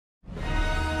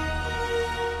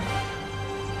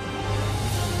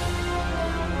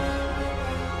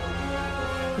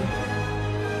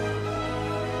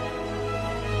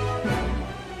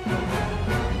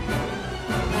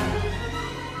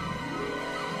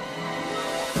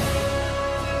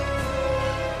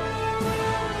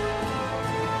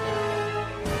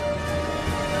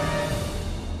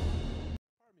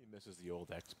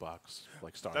box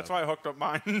like startup. That's why I hooked up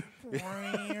mine. Just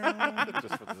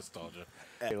for the nostalgia.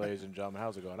 Hey, ladies and gentlemen,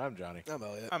 how's it going? I'm Johnny. I'm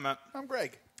Elliot. I'm Matt. I'm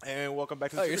Greg. And welcome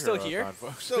back to the Oh, you're still here?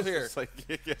 folks. Still here. It's like,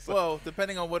 yes, Well,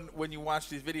 depending on when you watch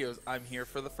these videos, I'm here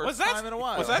for the first time in a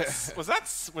while. Was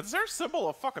there a symbol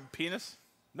of fucking penis?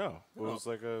 no, it was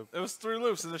like a. It was 3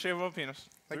 loops in the shape of a penis.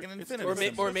 Like an infinity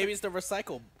symbol. Or maybe it's the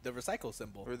recycle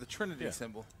symbol. Or the Trinity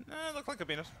symbol. Nah, it looked like a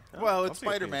penis. Well, it's see a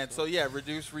penis, Spider-Man, so yeah,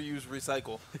 reduce, reuse,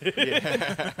 recycle.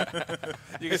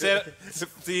 You can say it.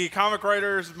 The comic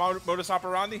writer's modus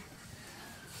operandi.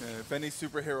 If any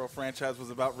superhero franchise was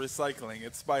about recycling,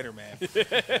 it's Spider-Man.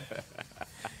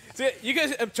 So you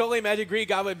guys totally imagine Green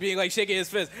Goblin being like shaking his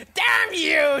fist. Damn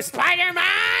you,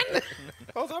 Spider-Man!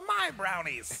 Those are my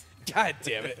brownies. God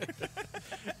damn it.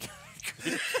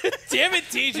 Damn it,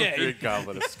 TJ. Green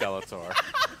Goblin of Skeletor.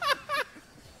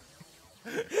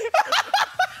 Yeah,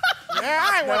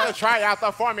 I want to try out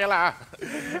the formula.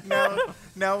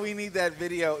 Now we need that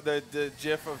video, the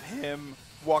gif of him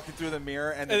walking through the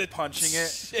mirror and then punching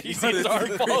it. You see his arm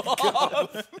fall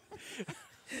off.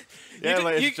 Yeah,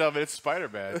 ladies and gentlemen, it's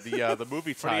Spider-Man, the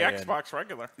movie For the tie-in. Xbox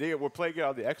regular. Yeah, we're playing it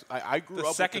on the X. I grew The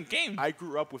up second with the, game. I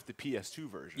grew up with the PS2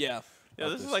 version. Yeah. Yeah,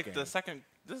 of this is this like game. the second.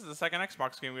 This is the second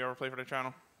Xbox game we ever played for the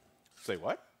channel. Say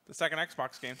what? The second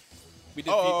Xbox game. We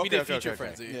did, Oh, we okay, did okay, Feature okay.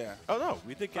 Frenzy. Yeah. Oh no,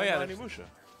 we did Oh, yeah, Genmani there's- Musha.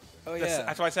 Oh, This- yeah.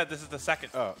 That's why I said this is the second.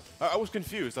 Oh, I was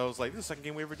confused. I was like, this is the second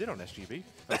game we ever did on SGB.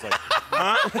 I was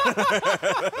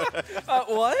like,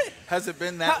 What? Has it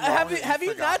been that long? Have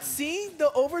you not seen the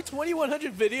over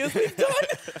 2,100 videos we've done?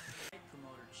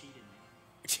 Promoter cheated me,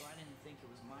 so I didn't think it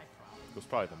was my problem. it was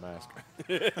probably the mask.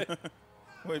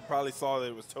 We probably saw that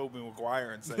it was Tobey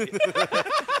Maguire and said,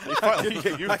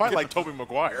 You fight like Tobey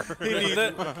Maguire.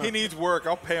 he needs work.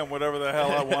 I'll pay him whatever the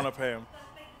hell I want to pay him.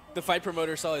 The fight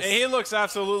promoter saw his... And he looks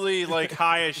absolutely like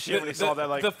high as shit when he saw that.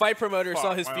 Like, the fight promoter saw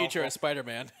fuck his my future uncle. as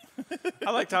Spider-Man.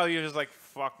 I liked how he was like,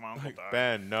 "Fuck my uncle died.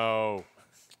 Ben, no.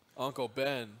 Uncle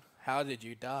Ben, how did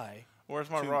you die? Where's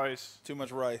my rice?" Too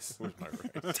much rice. Where's my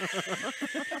right?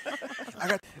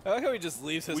 I like how he just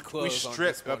leaves his We clothes on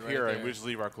strip this one up right here there. and we just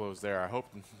leave our clothes there. I hope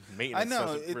maintenance I know,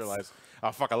 doesn't it's- realize.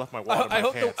 Oh fuck! I left my wallet I in my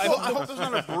hope the- pants. I Well, I hope there's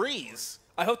not a breeze.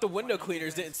 I hope the window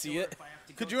cleaners didn't see it.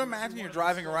 Could you imagine you're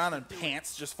driving around and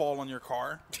pants just fall on your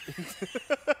car?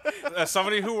 As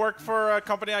somebody who worked for a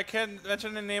company I can't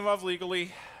mention the name of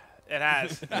legally, it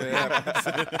has.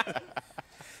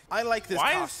 I like this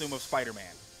Why is- costume of Spider-Man.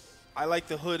 I like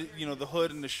the hood, the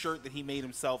hood and the shirt that he made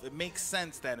himself. It makes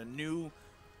sense that a new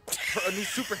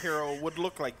superhero would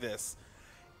look like this.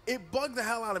 It bugged the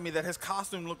hell out of me that his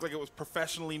costume looked like it was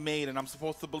professionally made, and I'm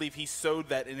supposed to believe he sewed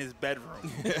that in his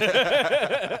bedroom.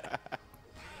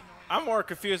 I'm more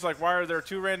confused. Like, why are there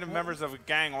 2 random members of a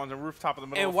gang on the rooftop of the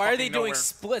middle? And of why are fucking they doing nowhere?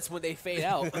 splits when they fade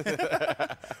out?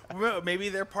 Well, maybe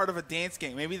they're part of a dance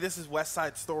game. Maybe this is West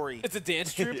Side Story. It's a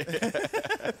dance troupe.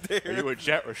 Are you a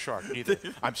jet or shark? Neither.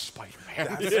 I'm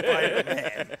Spider-Man.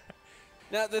 Spider-Man.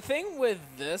 Now, the thing with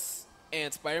this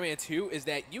and Spider-Man 2 is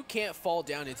that you can't fall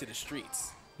down into the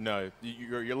streets. No,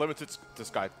 you're limited to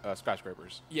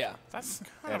skyscrapers. Yeah. That's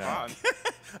kind of And, odd.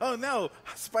 Oh no,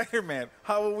 Spider-Man!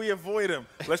 How will we avoid him?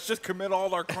 Let's just commit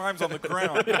all our crimes on the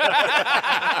ground.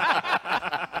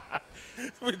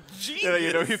 We're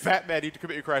genius. Batman need to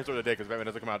commit your crimes during the day because Batman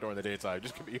doesn't come out during the daytime.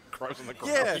 Just commit your crimes on the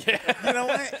ground. Yeah. You know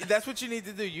what? That's what you need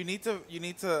to do. You need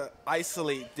to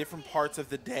isolate different parts of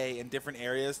the day and different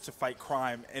areas to fight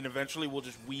crime, and eventually we'll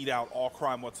just weed out all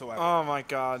crime whatsoever. Oh my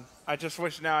god! I just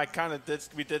wish now I kind of did.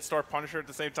 We did start Punisher at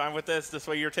the same time with this. This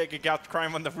way, you're taking out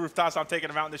crime on the rooftops. I'm taking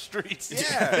them out in the streets.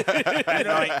 Yeah. At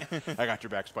night. I got your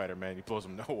back, Spider-Man. He blows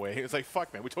him no way. It's like,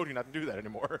 fuck, man. We told you not to do that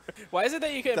anymore. Why is it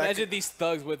that you can That imagine these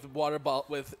thugs with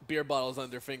with beer bottles on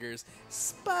their fingers?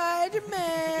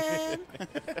 Spider-Man,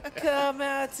 come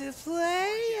out to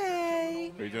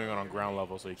play. You're doing it on ground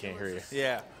level so he can't hear you.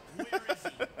 Yeah.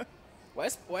 Why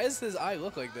does his eye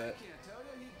look like that? Can't tell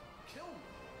you, he killed me.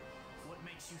 What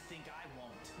makes you think I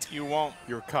won't? You won't.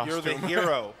 Your costume. You're the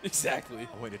hero. Exactly.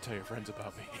 I'm waiting to tell your friends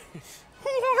about me. Who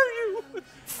are you?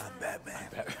 I'm Batman.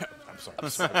 I'm sorry. I'm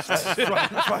sorry.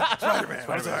 Spider-Man.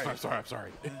 I'm sorry. I'm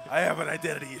sorry. I have an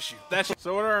identity issue. That's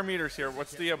so. What are our meters here?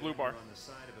 What's the blue bar?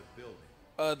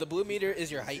 The blue meter is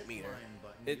your height meter.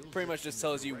 It pretty much just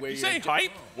tells you where You you're. say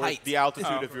height? Where's the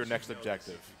altitude of your next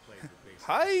objective?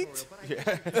 Height.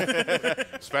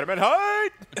 Spider-Man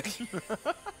height!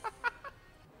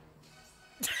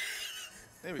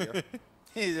 There we go.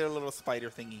 He's a little spider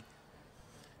thingy.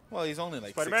 Well, he's only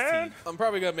like Spider-Man? 16. I'm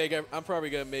probably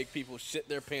gonna make people shit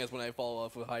their pants when I fall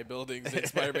off with high buildings in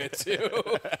Spider-Man 2.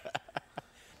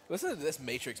 Listen to this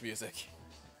Matrix music.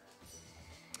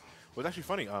 Well, it's actually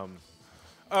funny.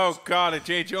 Oh, God, a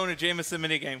J. Jonah Jameson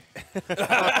minigame.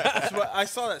 I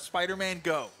saw that Spider-Man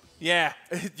Go. Yeah,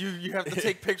 You have to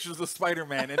take pictures of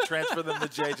Spider-Man and transfer them to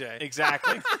JJ.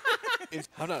 exactly.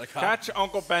 I'm not a cop. Catch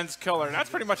Uncle Ben's killer. That's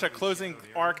pretty much a closing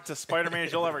arc to Spider-Man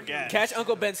as you'll ever get. Catch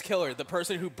Uncle Ben's killer, the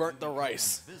person who burnt the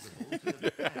rice.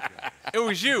 It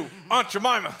was you, Aunt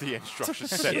Jemima. The instructions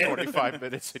said 45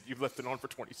 minutes, and you left it on for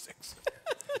 26.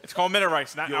 It's called minute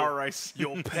rice, not hour rice.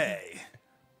 You'll pay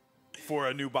for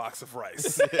a new box of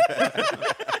rice.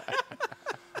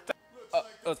 Oh,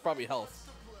 it's probably health.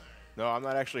 No, I'm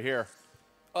not actually here.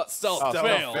 Stealth Oh,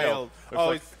 failed. failed. Oh,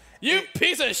 like- You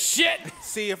piece of shit!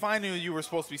 see, if I knew you were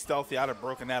supposed to be stealthy, I'd have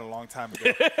broken that a long time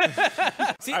ago.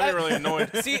 See, I'd be really annoyed.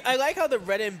 See, I like how the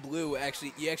red and blue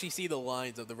you actually see the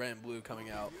lines of the red and blue coming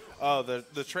out. Oh, the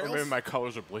Or trails. maybe my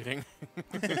colors are bleeding.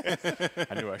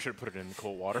 I knew I should have put it in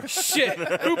cold water. Shit!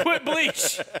 Who put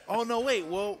bleach? Oh no, wait.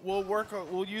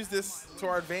 We'll use this to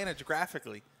our advantage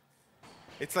graphically.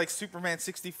 It's like Superman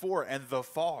 64 and the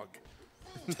fog.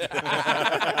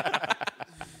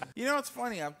 You know, it's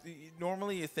funny.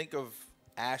 Normally you think of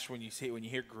Ash when you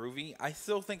hear groovy. I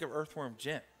still think of Earthworm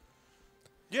Jim.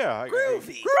 Yeah.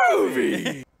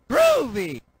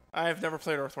 Groovy. I have never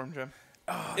played Earthworm Jim.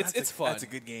 Oh, It's fun. That's a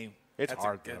good game. It's That's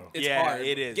hard, good. though. It's Yeah, hard.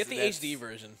 it is. Get the That's- HD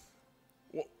version.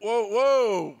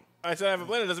 Whoa. I said I haven't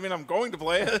played it. Doesn't mean I'm going to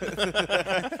play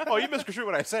it. Oh, you misconstrue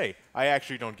what I say. I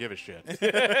actually don't give a shit.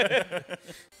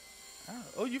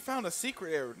 Oh, you found a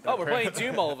secret area. Oh, we're playing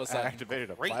Doom all of a I sudden. activated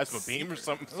a plasma beam or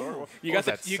something. Sort of. You What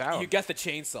got was the that sound? you got the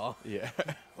chainsaw. Yeah.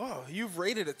 Oh, you've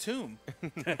raided a tomb.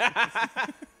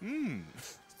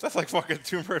 That's like fucking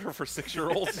Tomb Raider for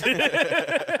 6-year-olds.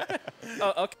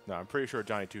 Oh, okay. No, I'm pretty sure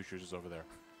Johnny Two Shoes is over there.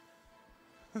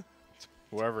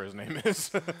 Whoever his name is.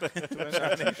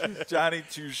 Johnny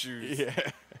Two Shoes. Yeah.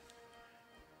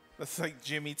 That's like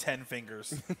Jimmy Ten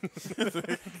Fingers.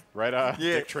 Right,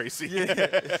 Dick Tracy.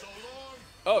 Yeah.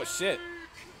 Oh shit.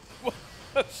 Oh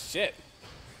shit.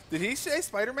 Did he say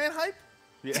Spider-Man hype?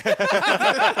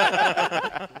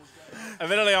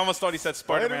 Admittedly, I almost thought he said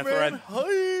Spider-Man thread.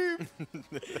 hype.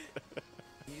 When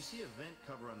you see a vent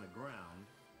cover on the ground,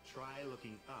 try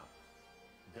looking up.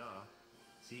 Duh.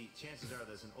 See, chances are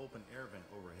there's an open air vent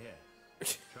overhead.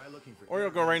 Try looking for. Or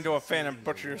you'll go right into a fan and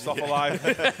butcher yourself alive.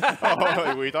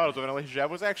 Oh, we thought it was a ventilation shaft.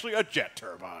 It was actually a jet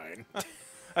turbine.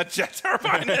 A jet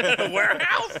turbine in a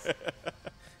warehouse.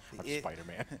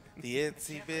 Spider-Man. The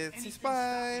itsy bitsy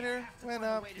spider went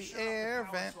up the air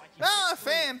vent. Ah,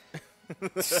 fan.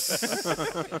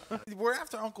 We're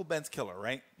after Uncle Ben's killer,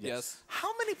 right? Yes.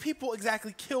 How many people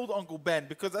exactly killed Uncle Ben?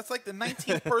 Because that's like the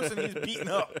 19th person he's beaten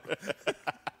up.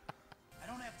 I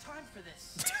don't have time for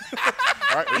this.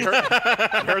 All right, you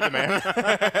heard the man.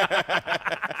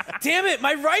 Damn it!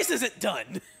 My rice isn't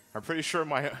done. I'm pretty sure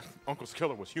my uncle's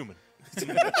killer was human.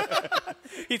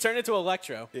 He turned into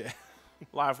Electro. Yeah.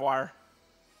 Live wire.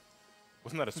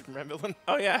 Wasn't that a Superman villain?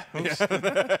 Oh, yeah. This is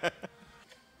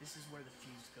where the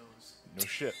fuse goes. No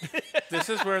shit. This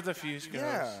is where the fuse goes.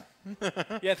 Yeah.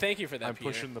 Yeah, thank you for that, I'm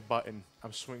Peter. pushing the button.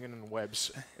 I'm swinging in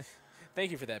webs.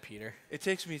 Thank you for that, Peter. It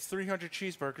takes me 300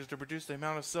 cheeseburgers to produce the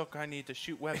amount of silk I need to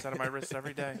shoot webs out of my wrists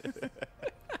every day.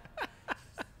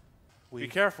 Be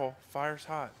careful. Fire's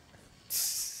hot.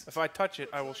 If I touch it,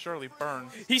 I will surely burn.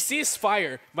 He sees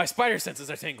fire. My spider senses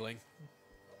are tingling.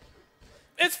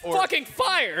 It's fucking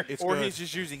fire! It's Or good. he's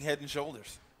just using Head and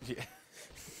Shoulders. Yeah.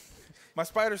 My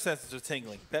spider senses are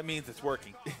tingling. That means it's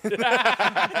working.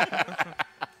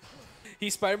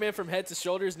 He's Spider-Man from head to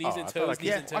shoulders, knees and I thought I toes, could-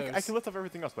 knees and toes. I can lift up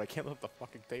everything else, but I can't lift the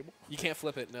fucking table. You can't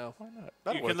flip it, no. Why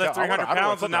not? You can lift 300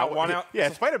 pounds and not one out. Yeah,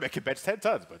 Spider-Man can bench 10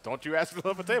 tons, but don't you ask me to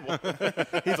lift a table.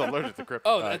 He's allergic to kryptonite.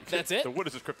 Oh, that's it? The wood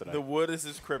is his kryptonite. The wood is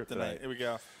his kryptonite. Kryptonite. Here we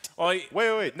go. Well,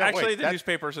 wait. No, actually, wait, the that-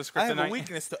 newspapers is I have a kryptonite.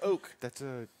 weakness to oak.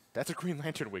 That's a Green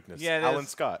Lantern weakness. Yeah, it Alan is.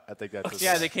 Scott. I think that's his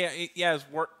Yeah, they can't. Yeah,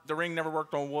 the ring never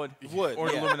worked on wood. Wood,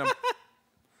 Or yeah. aluminum.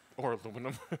 or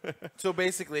aluminum. So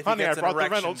basically, if Honey, he I gets an brought the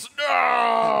erection, Reynolds.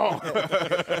 No.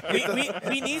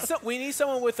 we need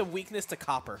someone with a weakness to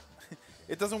copper.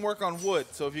 it doesn't work on wood.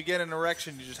 So if you get an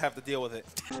erection, you just have to deal with it.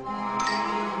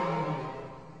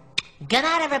 Good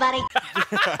night, everybody.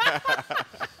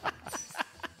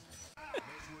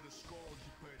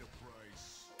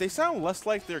 They sound less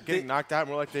like they're getting knocked out,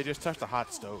 more like they just touched a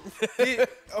hot stove.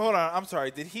 Hold on, I'm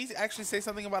sorry. Did he actually say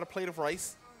something about a plate of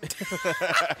rice?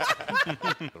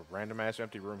 A random ass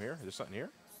empty room here. Is there something here?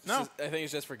 No. I think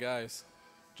it's just for guys.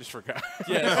 Just for guys.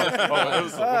 Yeah. Oh, it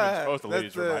was the women's. Oh, it's the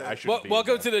ladies' that's room. the- I shouldn't be.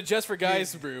 Welcome to the Just for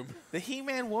Guys room. The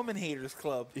He-Man Woman Haters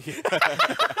Club.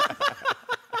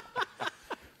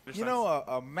 You know,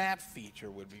 a map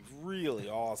feature would be really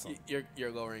awesome.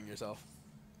 You're lowering yourself.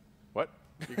 What?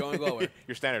 You're going lower.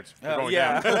 Your standards. You're going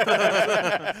yeah. down.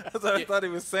 That's what I thought he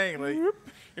was saying. Like,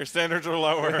 Your standards are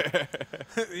lower.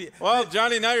 Well,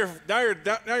 Johnny, now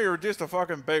you're reduced to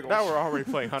fucking bagels. Now we're already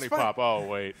playing Honey Pop. Oh,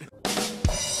 wait.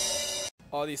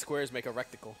 All these squares make a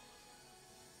rectangle.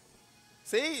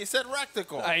 see, you said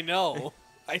rectical. I know.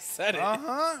 I said it.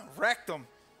 Rectum.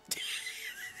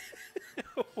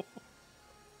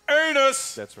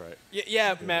 Anus. That's right.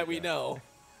 Yeah, Matt, we know.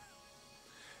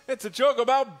 It's a joke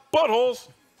about buttholes.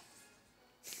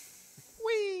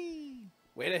 Whee.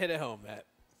 Way to hit it home, Matt.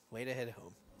 Way to hit it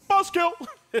home. Buzzkill.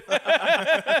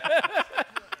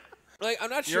 Like, I'm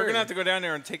not sure. You're gonna have to go down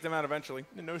there and take them out eventually.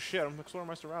 No shit. I'm exploring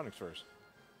my surroundings first.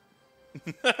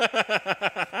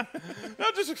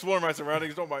 I'll just explore my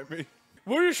surroundings. Don't mind me.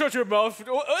 Will you shut your mouth?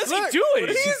 What is Look, he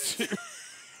doing?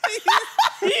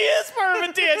 He is part of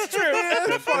a dance troupe.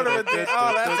 That's part of it.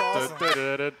 Oh, that's awesome.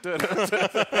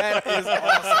 That is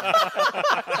awesome.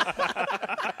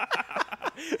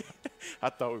 I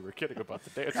thought we were kidding about the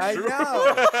dance I troupe.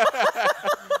 know.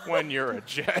 When you're a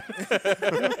jet.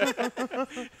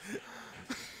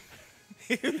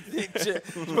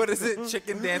 What is it?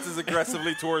 Chicken dances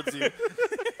aggressively towards you.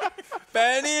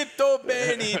 Benito,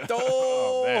 Benito.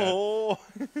 Oh,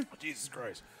 Jesus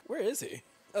Christ. Where is he?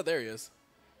 Oh, there he is.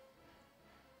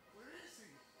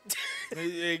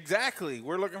 Exactly.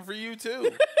 We're looking for you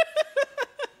too.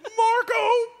 Marco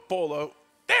Polo.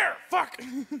 There. Fuck.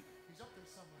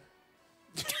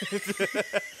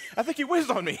 I think he whizzed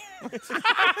on me. He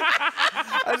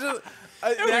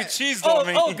cheesed on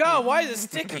me. Oh, God, why is it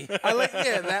sticky? I like.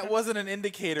 Yeah, that wasn't an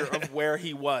indicator of where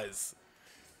he was.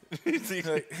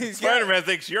 Spider-Man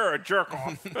thinks you're a jerk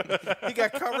off. He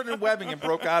got covered in webbing and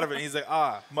broke out of it. And he's like,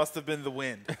 must have been the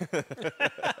wind.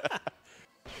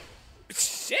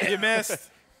 Shit. You missed.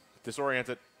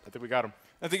 Disoriented. I think we got him.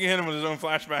 I think he hit him with his own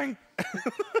flashbang.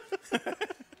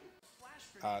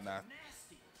 Nah.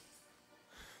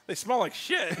 They smell like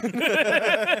shit.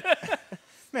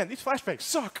 Man, these flashbangs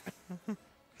suck.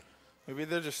 Maybe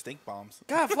they're just stink bombs.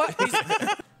 God,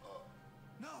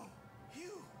 No,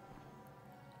 you.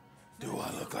 Do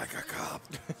I look like a cop?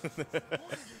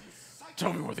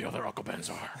 Tell me where the other Uncle Bens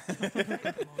are.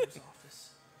 Mother's office.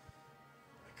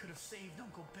 I could have saved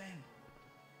Uncle Ben.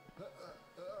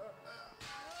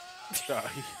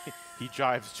 He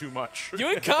jives too much.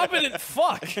 you incompetent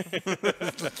fuck.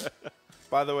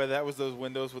 By the way, that was those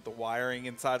windows with the wiring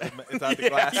inside the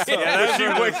glass. So, That's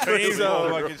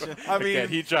painful. I mean, Yeah,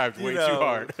 he jived way you too know.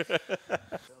 hard.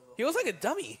 He looks like a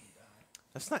dummy.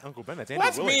 That's not Uncle Ben. That's Andy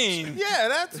That's Williams. mean. yeah,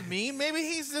 that's mean. Maybe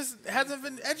he's just hasn't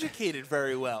been educated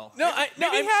very well. No,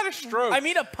 Maybe he had a stroke. I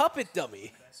mean a puppet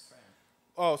dummy.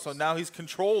 Oh, so now he's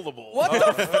controllable. What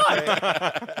the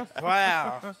fuck?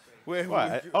 Wow.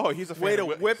 What? Oh, he's a fan Way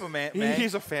to of whip him, man.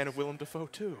 He's a fan of Willem Dafoe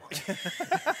too.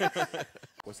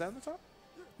 Was that on the top?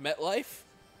 MetLife?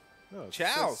 No. it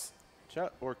Chows. says Chow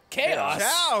or Chaos.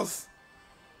 Chows.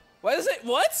 What is it?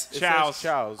 What? It says Chows.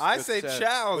 Chows. I It say says-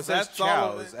 chows. It says That's all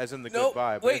of chows, it. as in the No,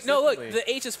 goodbye. but wait, it's no, look, definitely-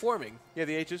 the H is forming. Yeah,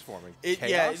 the H is forming. Yeah,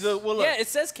 Chaos? well, look. Yeah, it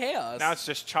says chaos. Now it's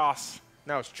just Chos.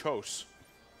 Now it's Chos.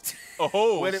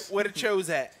 Oh. Where the chose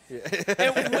at?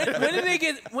 And when did they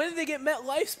get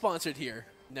MetLife sponsored here?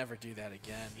 Never do that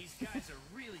again. These guys are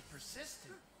really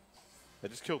persistent. I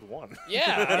just killed one.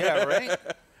 Yeah. Yeah, right.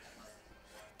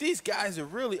 These guys are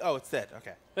really. Oh, it's dead.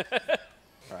 Okay. All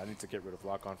right, I need to get rid of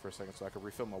lock on for a second so I can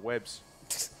refill my webs.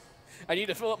 I need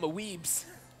to fill up my weebs.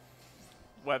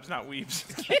 Webs, not weebs.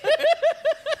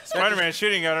 Spider-Man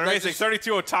shooting at an amazing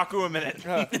 32 otaku a minute.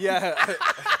 Yeah.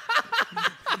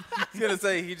 I was gonna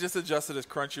say he just adjusted his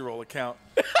Crunchyroll account.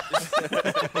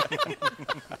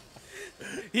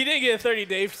 He didn't get a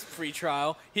 30-day free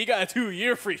trial. He got a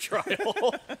 2-year free trial. Just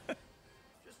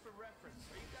for reference,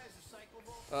 are you guys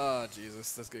recyclable? Oh,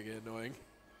 Jesus. That's going to get annoying.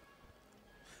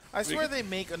 I swear they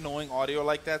make annoying audio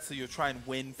like that so you'll try and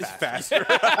win faster.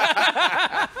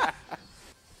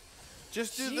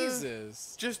 Just do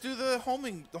Jesus. the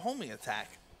homing attack.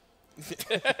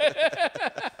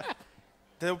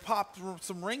 They'll pop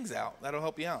some rings out. That'll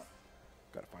help you out.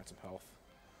 Gotta find some health.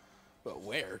 But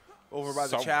where? Over by the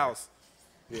Somewhere. chows.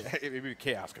 Yeah, maybe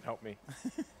chaos can help me.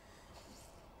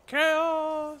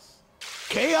 Chaos.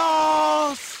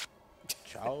 Chaos!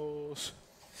 Chows.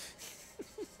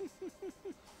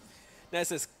 Now it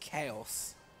says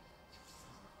chaos.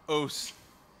 Os.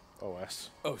 OS.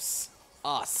 Os.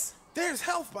 Os. There's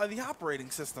health by the operating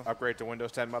system. Upgrade to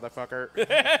Windows 10, motherfucker.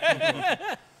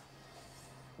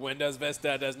 Windows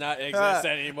Vista does not exist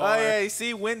anymore. Oh yeah, you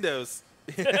see Windows.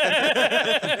 Just for reference,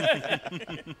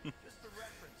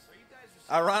 are you guys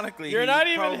recyclable? Ironically, You're he'd not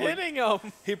even probably- hitting them.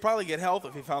 He'd probably get health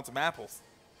if he found some apples.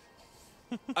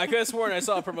 I could have sworn I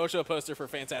saw a promotional poster for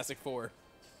Fantastic Four.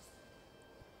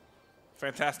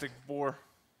 Fantastic Four.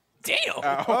 Damn!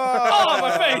 Oh,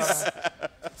 my face!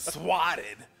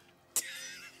 Swatted.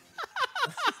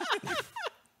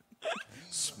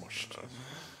 Smushed.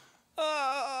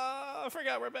 I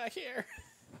forgot we're back here.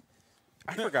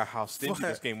 I forgot how stingy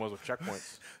this game was with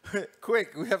checkpoints.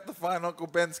 Quick, we have to find Uncle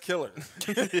Ben's killer.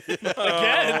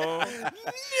 Again?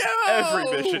 Every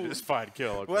mission is find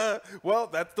kill. Well,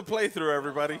 that's the playthrough,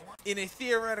 everybody. In a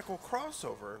theoretical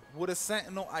crossover, would a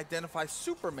Sentinel identify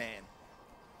Superman?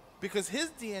 Because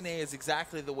his DNA is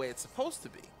exactly the way it's supposed to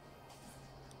be.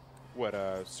 What,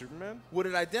 Superman? Would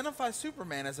it identify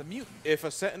Superman as a mutant? If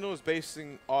a Sentinel is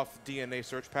basing off DNA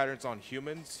search patterns on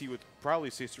humans, he would probably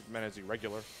see Superman as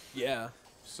irregular. Yeah.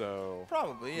 So.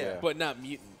 Probably, yeah. But not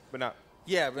mutant. But not.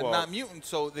 Yeah, but well, not mutant.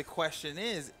 So the question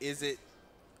is it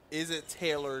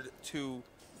tailored to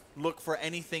look for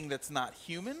anything that's not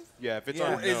human? Yeah, if it's Or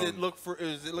unknown. is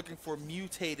it looking for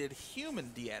mutated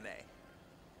human DNA?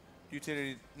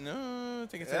 Mutated? No, I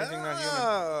think it's anything not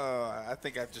human. I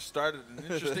think I've just started an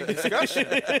interesting discussion.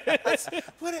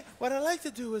 What I like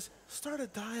to do is start a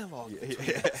dialogue.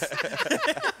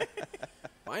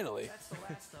 Finally. That's the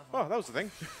last of them. Oh, that was the thing.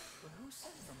 But who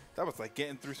sent them? That was like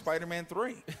getting through Spider-Man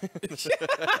 3.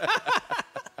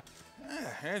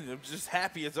 And I'm just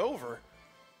happy it's over.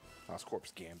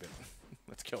 Oscorp's Gambit.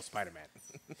 Let's kill Spider-Man.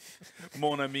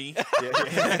 Mon ami.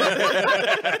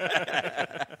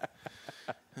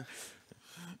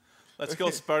 Let's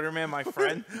kill Spider-Man, my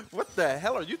friend. What the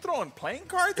hell? Are you throwing playing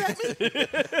cards at me?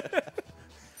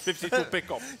 52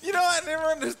 pickup. You know, I never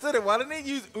understood it. Why didn't they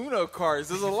use Uno cards?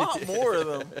 There's a lot more of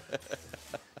them.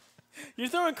 You're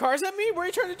throwing cars at me? What are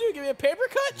you trying to do? Give me a paper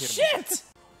cut? Shit!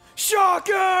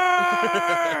 Shocker!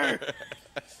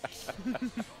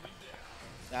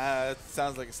 It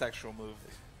sounds like a sexual move.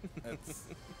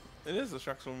 It is a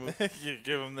sexual move. You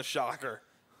give him the shocker.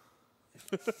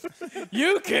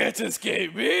 You can't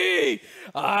escape me!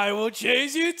 I will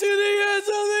chase you to the ends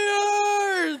of the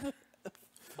earth!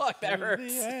 Fuck, that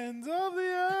hurts. The ends of the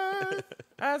earth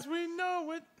as we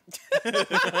know it.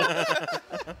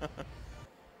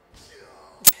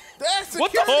 That's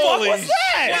What the fuck was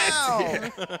that? Wow.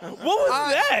 What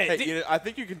was that? Hey, you know, I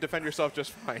think you can defend yourself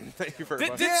just fine. Thank you very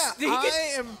much. Yeah, Did he get-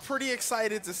 I am pretty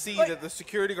excited to see Like- that the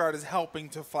security guard is helping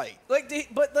to fight. did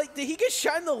he get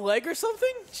shot in the leg or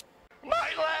something?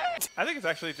 I think it's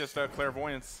actually just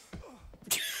clairvoyance.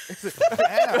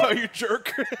 Oh, you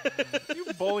jerk. You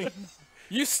bully.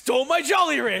 You stole my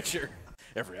Jolly Rancher!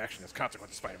 Every action has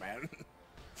consequences, Spider-Man.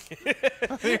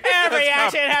 Every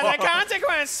action has a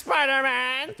consequence,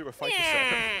 Spider-Man! I threw a ficus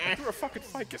at him. I threw a fucking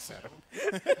ficus at him.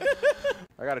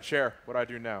 I got a chair. What do I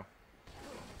do now?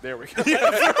 There we go. He threw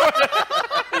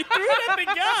it at the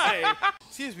guy!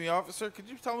 Excuse me, officer. Could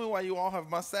you tell me why you all have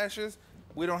mustaches?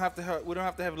 We don't have to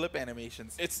have lip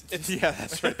animations. It's Yeah,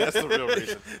 that's right. That's the real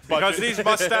reason. Because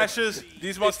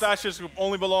these mustaches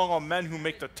only belong on men who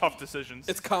make the tough decisions.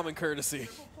 it's common courtesy.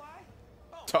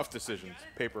 Tough decisions.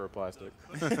 Paper or plastic.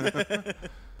 Come on,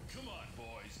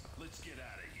 boys. Let's get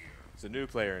out of here. It's a new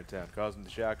player in town. Calls him the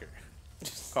Shocker.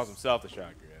 Calls himself the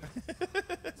Shocker. Yeah.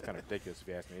 It's kind of ridiculous if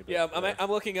you ask me. But, Yeah, I'm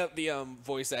looking up the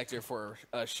voice actor for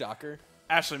Shocker.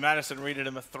 Ashley Madison rated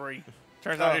him a 3.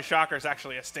 Turns out his shocker is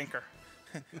actually a stinker.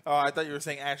 Oh, I thought you were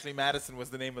saying Ashley Madison was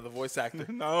the name of the voice actor.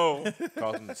 No.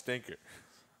 calls him the Stinker.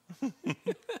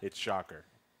 It's Shocker.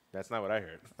 That's not what I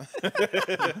heard.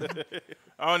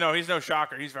 Oh, no, he's no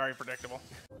shocker. He's very predictable.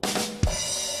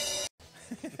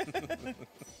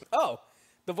 Oh,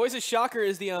 the voice of Shocker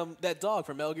is the that dog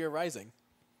from Metal Gear Rising.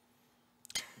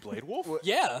 Blade Wolf?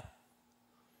 Yeah.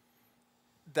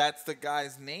 That's the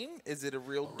guy's name? Is it a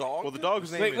real dog? Well, the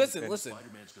dog's name Wait, is... listen.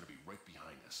 Spider-Man's gonna be right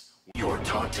behind us. Your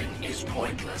taunting is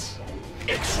pointless.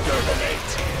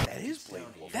 Exterminate. That is Blade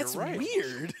Wolf. That's You're right.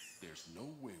 weird. There's no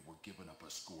way we're giving up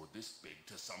a score this big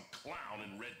to some clown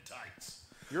in red tights.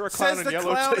 You're a clown Says in the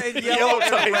yellow clown tights. in yellow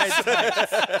tights.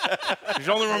 There's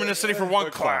only room in the city for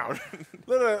one clown.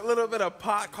 Little bit of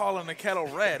pot calling the kettle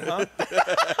red, huh?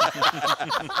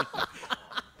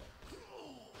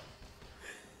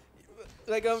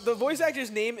 Like the voice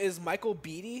actor's name is Michael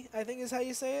Beatty, I think is how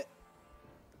you say it.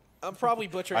 I'm probably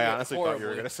butchering I it honestly thought you were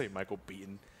horribly. going to say Michael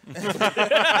Beaton.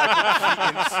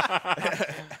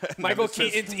 Michael Nemesis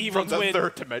Keaton's evil from the twin.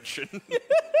 third dimension.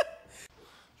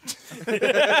 Sewer.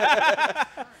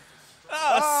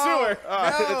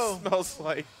 It smells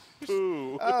like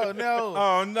poo. Oh, no.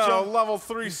 Oh, no. Level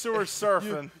 3 sewer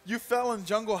surfing. You fell in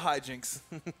jungle hijinks.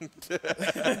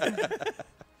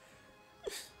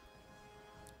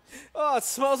 Oh, it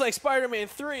smells like Spider-Man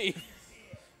 3.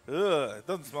 Ugh, it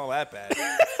doesn't smell that bad.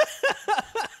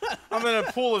 I'm in a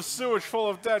pool of sewage full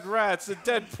of dead rats. A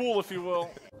dead pool, if you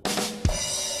will.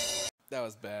 That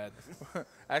was bad.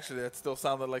 Actually, that still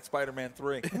sounded like Spider-Man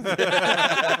 3. God,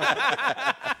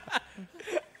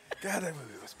 that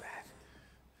movie was bad.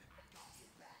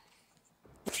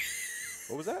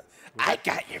 What was that? I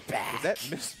got your back. Was that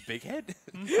Miss Big Head?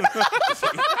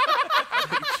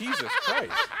 Jesus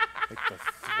Christ. Like the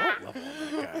throat level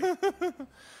of that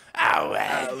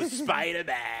guy. Oh,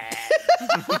 Spider-Man.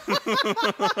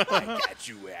 I got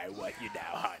you where I want you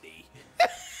now, honey.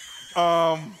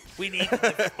 We need.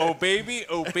 Oh baby,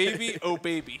 oh baby, oh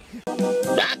baby.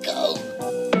 Rocco!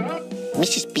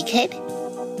 Mrs. Bighead?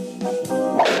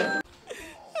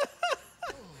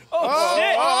 Oh,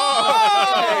 shit.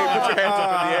 Hey, put your hands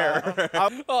up in the air.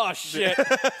 Oh, shit.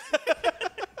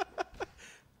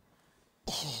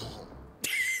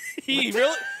 He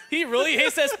really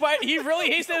hates that he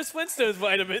really hates those Flintstones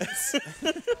vitamins.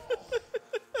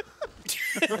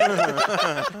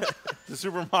 The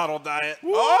supermodel diet.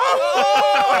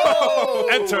 Oh!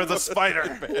 Enter the spider.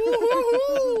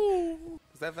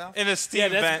 Is that Valve? In a steam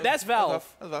vent. That's Valve.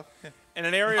 That's Valve. Yeah. In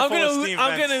an area full of steam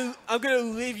vents. I'm gonna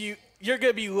leave you. You're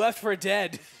gonna be left for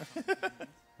dead. All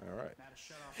right.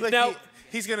 Like Now-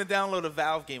 he's going to download a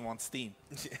Valve game on Steam.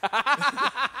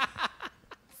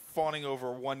 Fawning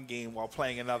over one game while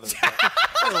playing another. What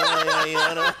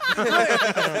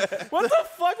the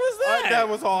fuck was that? That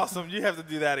was awesome. You have to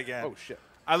do that again. Oh, shit.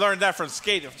 I learned that from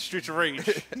Skate of Streets of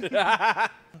Rage.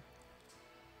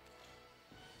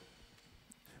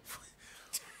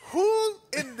 Who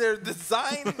in their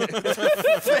design phase,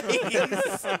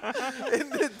 in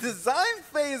the design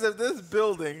phase of this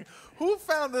building, who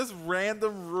found this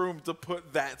random room to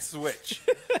put that switch?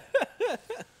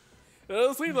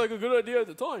 That seemed like a good idea at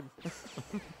the time.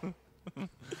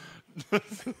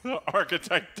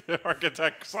 architect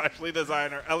slash lead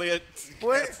designer, Elliot.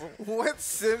 What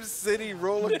Sim City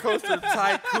roller coaster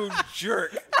tycoon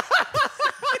jerk?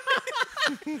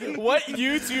 What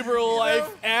YouTuber life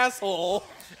asshole?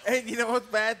 And you know what's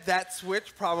bad? That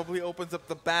switch probably opens up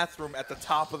the bathroom at the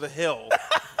top of the hill.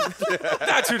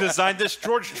 That's who designed this,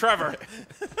 George Trevor.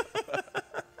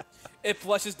 It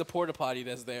flushes the porta potty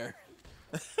that's there.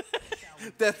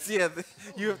 That's, yeah,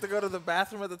 you have to go to the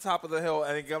bathroom at the top of the hill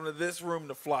and then come to this room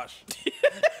to flush.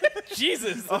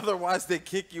 Jesus. Otherwise, they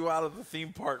kick you out of the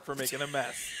theme park for making a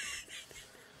mess.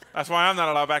 That's why I'm not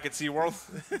allowed back at SeaWorld.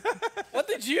 What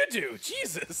did you do?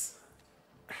 Jesus.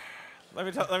 Let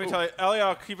me tell you, Elliot,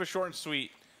 I'll keep it short and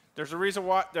sweet. There's a reason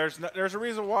why there's a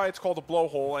reason why it's called a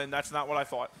blowhole, and that's not what I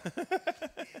thought.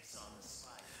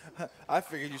 I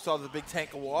figured you saw the big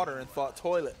tank of water and thought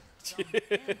toilet.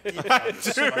 I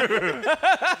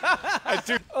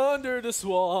do. Under the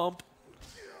swamp.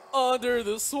 Under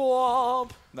the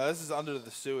swamp. No, this is under the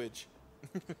sewage.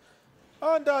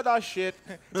 Under the shit.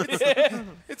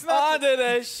 It's not. Under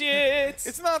the shit.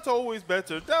 It's not always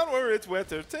better. Down where it's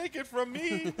wetter. Take it from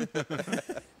me.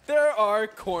 There are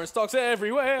corn stalks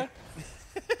everywhere.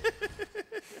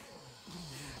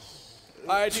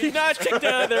 I do not check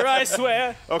down there, I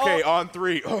swear. Okay, on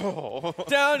three. Oh.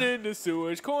 Down in the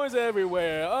sewage, corns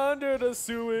everywhere, under the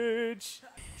sewage.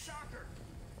 Shocker!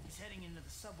 He's heading into the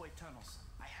subway tunnels.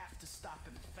 I have to stop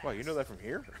him fast. Wow, you know that from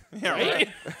here? Yeah, right.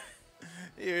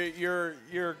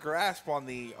 Your grasp on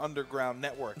the underground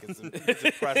network is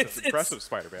impressive. It's impressive,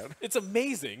 Spider-Man. It's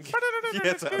amazing. Yeah,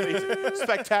 it's amazing.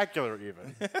 Spectacular,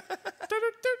 even.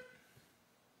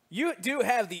 You do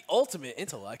have the ultimate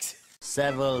intellect.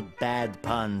 Several bad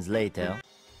puns later.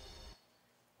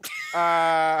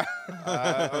 Okay.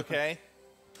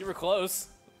 You were close.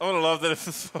 I would have loved it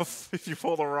if you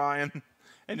pulled Orion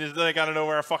and just like out of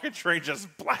nowhere a fucking train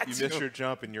just blats You missed your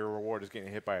jump, and your reward is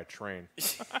getting hit by a train.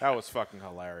 That was fucking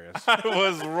hilarious. I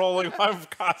was rolling. I've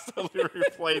constantly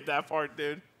replayed that part,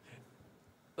 dude.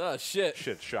 Oh, shit.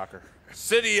 Shit, shocker.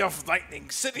 City of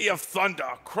lightning, city of thunder,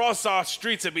 cross our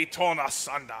streets and be torn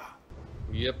asunder.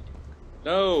 Yep.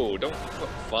 No, don't.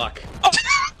 Fuck.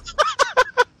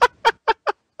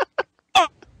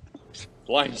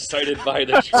 Blindsided by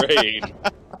the train.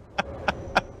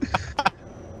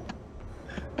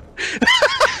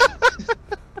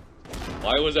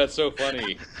 Why was that so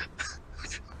funny?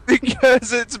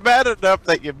 Because it's bad enough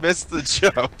that you missed the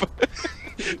jump.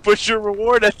 But your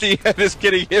reward at the end is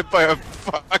getting hit by a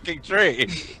fucking train.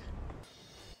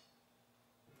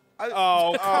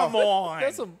 Oh, come on.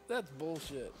 That's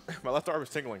bullshit. My left arm is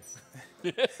tingling.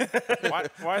 Why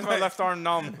is my left arm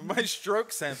numb? My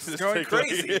stroke sense is going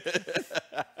crazy. Living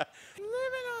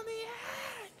on the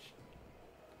edge.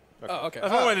 Oh, okay.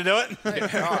 That's one way to do it.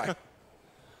 God.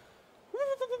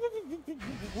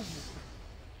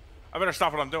 I better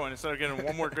stop what I'm doing instead of getting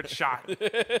one more good shot.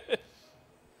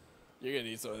 You're gonna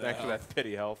need some of that. Thanks for health. that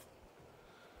pity health.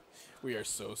 We are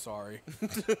so sorry. No,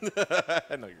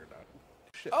 you're not.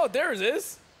 Shit. Oh, there it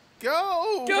is.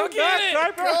 Go! Go get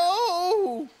it!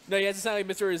 Go! No, you have to sound like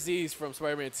Mr. Aziz from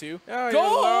Spider-Man 2. Oh, Go!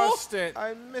 you lost it.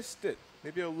 I missed it.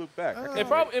 Maybe it'll loop back.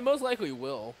 It most likely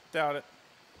will. Doubt it.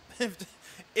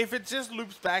 If it just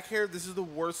loops back here, this is the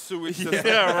worst sewage system.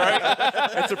 Yeah, right?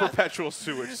 It's a perpetual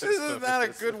sewage system. This is not a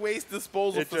good waste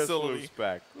disposal It just facility. loops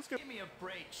back. Let's get Give me a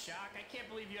break, Shock. I can't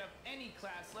believe you have any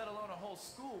class, let alone a whole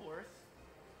school worth.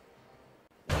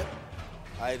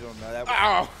 I don't know. That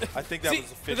Ow! I think that See,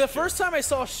 was a fish the joke. first time I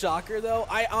saw Shocker, though,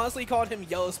 I honestly called him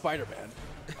Yellow Spider-Man.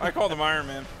 I called him Iron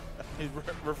Man. He's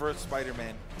reverse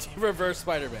Spider-Man. Reverse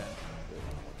Spider-Man.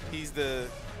 He's the...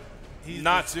 He's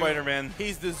Not the zoom- Spider-Man.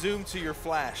 He's the zoom to your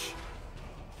Flash.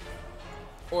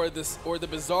 Or the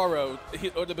Bizarro,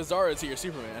 or the Bizarro to your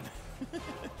Superman.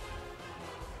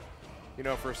 You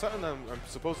know, for something I'm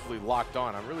supposedly locked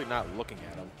on, I'm really not looking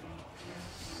at him.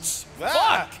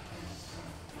 Fuck!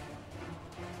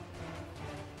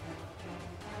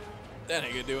 That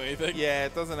ain't gonna do anything. Yeah,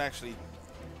 it doesn't actually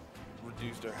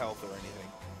reduce their health or anything.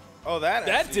 Oh,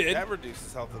 that did. That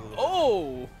reduces health a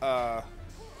little Oh!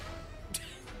 bit.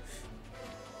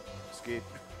 Skeet.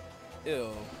 Ew.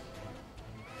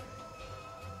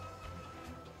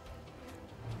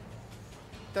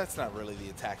 That's not really the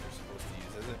attack you're supposed to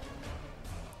use, is it?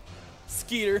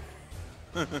 Skeeter.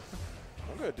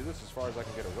 I'm gonna do this as far as I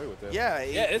can get away with it. Yeah,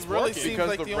 it's really working. seems Because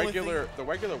like the only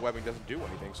regular webbing doesn't do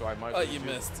anything, so I might. Oh, as well you do-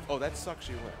 missed. Oh, that sucks.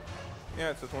 You win.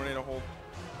 Yeah, it's a tornado hold.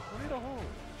 Tornado home.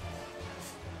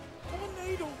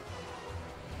 Tornado.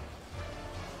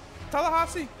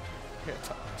 Tallahassee. Yeah,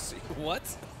 see. What?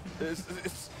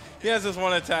 It's, He has this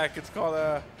one attack. It's called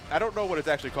I don't know what it's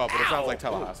actually called, but it sounds like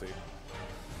Tallahassee.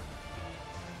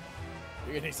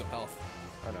 You're gonna need some health.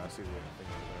 I know. I see the thing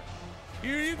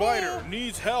Here you Spider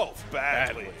needs health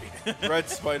badly. go. Red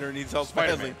Spider needs help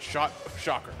Spider-Man. badly.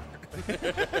 Shocker.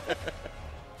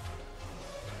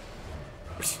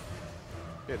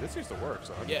 Yeah, this seems to work.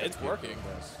 So I'm Yeah, gonna it's keep working. doing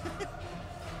this.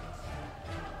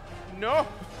 No.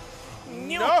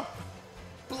 No.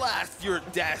 Blast your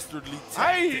dastardly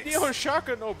Ay, tactics. Dios,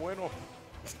 Shocker, no bueno.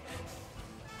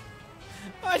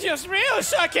 I just real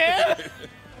Shocker!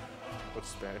 What's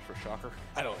Spanish for shocker?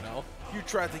 I don't know. You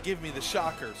tried to give me the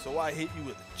shocker, so I hit you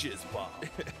with a jizz bomb.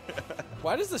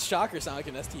 Why does the Shocker sound like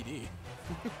an STD?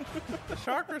 The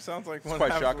shocker sounds like one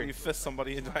quite happens shocking. when you fist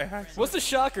somebody in by accident. What's the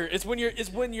Shocker? It's when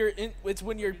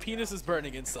your penis is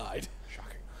burning inside.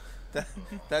 Shocking.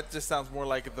 That just sounds more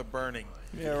like the burning.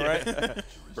 Yeah, right?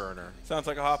 Burner. Sounds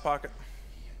like a Hot Pocket.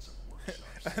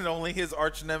 And only his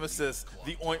arch nemesis,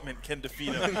 the ointment, can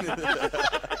defeat him.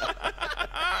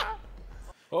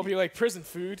 Hope you like prison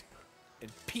food and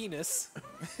penis.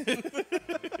 Be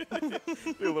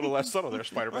a little less subtle there,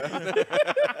 Spider-Man.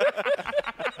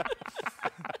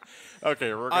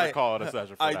 Okay, we're gonna call it a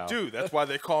session for now. I do. That's why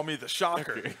they call me the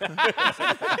Shocker.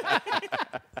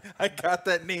 I got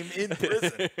that name in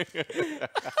prison.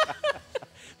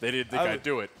 They didn't think I'd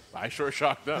do it. I sure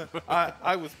shocked them.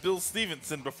 I was Bill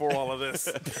Stevenson before all of this.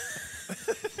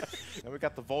 And we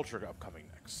got the Vulture upcoming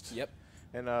next. Yep.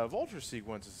 And Vulture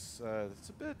sequence is it's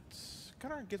a bit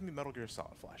kind of gives me Metal Gear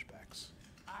Solid flashbacks.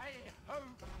 I hope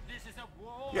this is a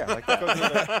war. Yeah, like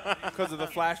that. Because of the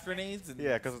flash grenades? And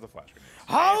Yeah, because of the flash grenades.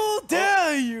 How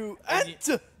dare you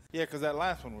enter? Yeah, because that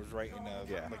last one was right in,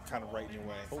 like kind of right in your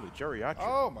way. Holy geriatric.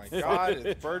 Oh my God!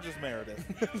 It's Burgess Meredith.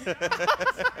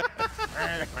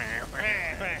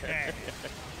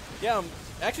 Yeah,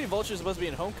 actually, Vulture's supposed to be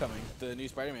in Homecoming, the new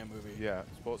Spider-Man movie. Yeah,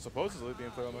 supposedly being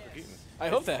played by Michael Keaton. I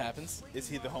hope that happens. Is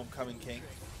he the homecoming king?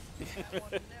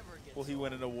 Will he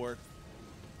win an award?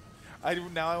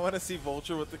 Now I want to see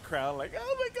Vulture with the crown, like,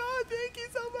 oh my God, thank you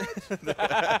so much.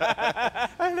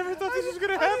 I never thought this was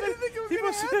gonna happen. I didn't think it was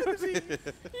gonna happen to me.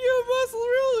 You must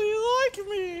really like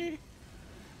me.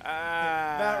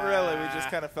 Not really. We just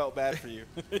kind of felt bad for you.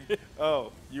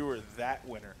 Oh, you were that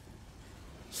winner.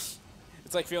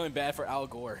 It's like feeling bad for Al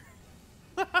Gore.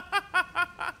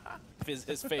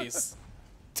 his face.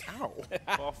 Ow.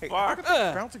 Well, Hey, fuck. look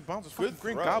at the bouncing bombs with fucking Good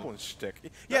Green throw. Goblin stick.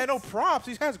 Yeah, no props.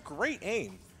 He has great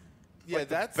aim. Yeah, Like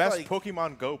the that's best like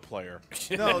Pokemon Go player.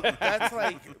 no, that's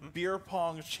like beer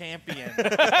pong champion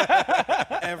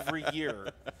every year.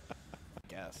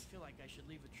 Guess. I feel like I should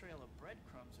leave a trail of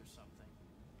breadcrumbs or something.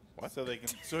 What?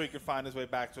 So he can find his way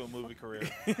back to a movie career.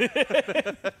 Who's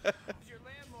your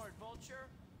landlord, Vulture?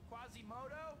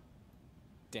 Quasimodo?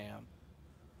 Damn.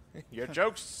 Your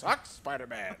joke sucks,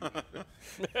 Spider-Man.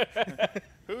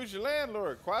 Who's your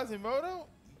landlord? Quasimodo?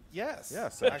 Yes.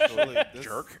 Yes, actually. This-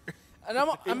 Jerk. And I'm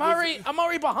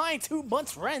already behind 2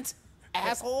 months rent,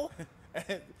 asshole.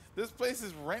 This place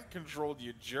is rent controlled,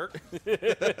 you jerk.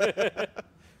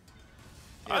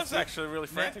 That's actually really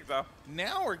frantic, though.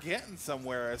 Now we're getting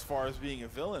somewhere as far as being a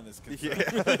villain is concerned.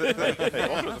 Yeah. Hey,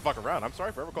 Vulture doesn't fuck around. I'm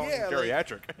sorry for ever calling him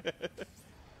geriatric.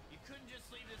 You couldn't just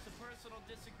leave this a personal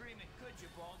disagreement, could you,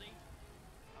 Baldy?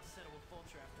 I'll settle with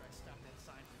Vulture after I stop that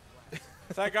sign from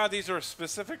class. Thank God these are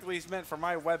specifically meant for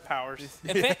my web powers.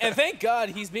 And thank God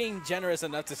he's being generous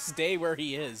enough to stay where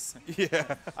he is.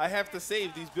 Yeah. I have to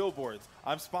save these billboards.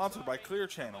 I'm sponsored by Clear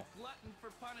Channel. Glutton for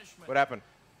punishment. What happened?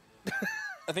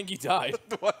 I think you died.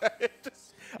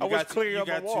 I was clearing up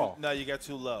the wall. No, you got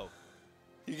too low.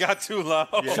 You got too low.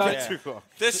 Yeah, too low.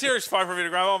 This here is fine for me to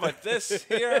grab on, but this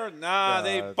here, nah,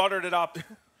 they buttered it up.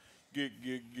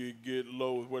 Get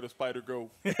low with where the spider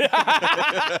go.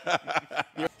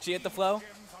 She hit the flow.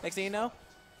 Next thing you know,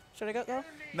 should I go?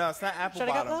 No, it's not apple Should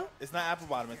I go bottom. low? It's not apple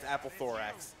bottom. It's apple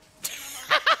thorax.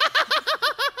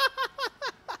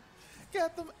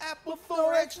 Got them apple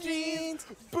thorax jeans,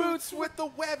 boots with the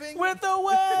webbing. With the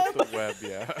web. The web,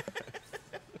 yeah.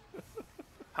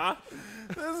 Huh?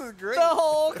 This is great. The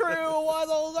whole crew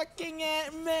was looking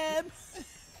at Meb.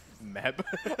 Meb?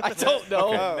 I don't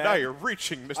know. Okay, now you're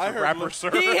reaching, Mr. Rapper, sir.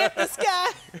 He hit the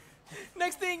sky.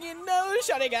 Next thing you know,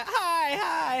 Shawty got high.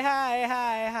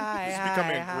 It's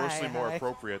becoming grossly more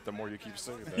appropriate the more you keep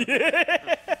saying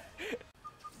that.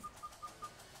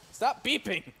 Stop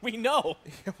beeping. We know.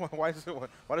 Why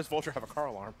does Vulture have a car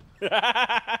alarm?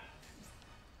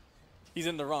 He's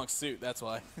in the wrong suit, that's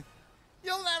why.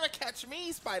 You'll never catch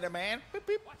me, Spider-Man. Beep,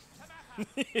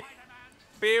 beep.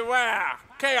 Beware,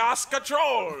 chaos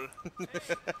control.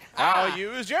 I'll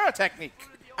use your technique.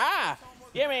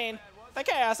 You mean the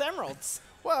Chaos Emeralds?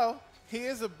 Well, he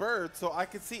is a bird, so I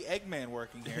could see Eggman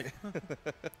working here.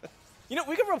 You know,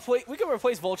 we could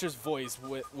replace Vulture's voice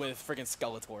with freaking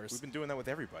Skeletors. We've been doing that with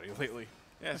everybody lately.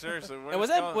 Yeah, seriously. And was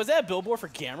that a billboard for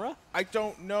Gamera? I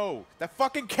don't know. That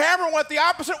fucking camera went the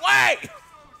opposite way!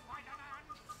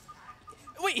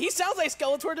 Wait, he sounds like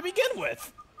Skeletor to begin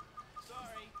with.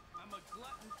 Sorry, I'm a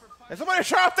glutton for punishment. And somebody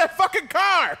shut off that fucking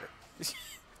car!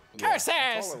 Curses!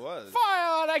 That's all it was.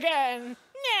 Foiled again!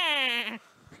 Nah!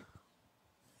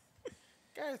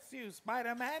 Curse you,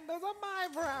 Spider-Man. Those are my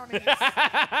brownies.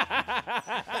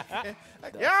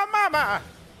 Yeah, mama!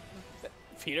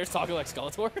 Peter's talking like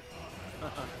Skeletor?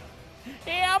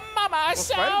 Yeah, mama, Well,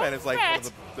 so Spider-Man is like one fat.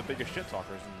 of the biggest shit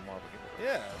talkers in Marvel.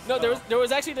 Yeah. No, there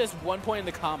was actually this one point in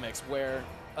the comics where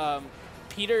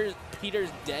Peter's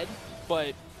dead,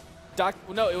 but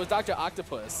it was Dr.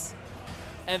 Octopus,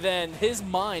 and then his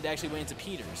mind actually went into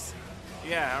Peter's.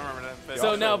 Yeah, I remember that. So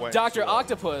also now went Dr. to,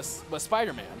 Octopus was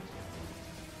Spider-Man.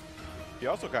 He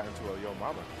also got into a Yo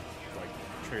Mama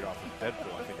trade off with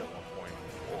Deadpool, I think, at one point.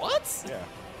 What? Yeah.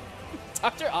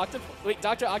 Dr. Octopus? Wait,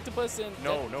 Dr. Octopus and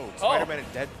No, Spider-Man and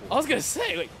Deadpool. I was gonna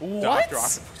say, like, what? Dr.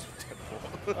 Octopus and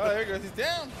Deadpool. Oh, there he goes. He's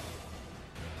down.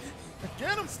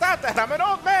 Get him! Stop that! I'm an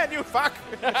old man, you fuck!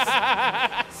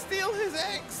 Steal his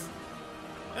eggs.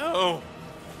 Oh.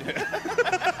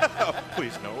 Oh,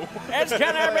 please, no. It's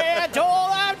gonna be a tool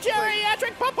of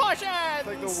geriatric proportions! It's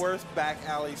like the worst back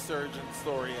alley surgeon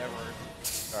story ever.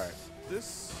 Alright,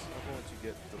 this, I'm going to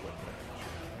get the left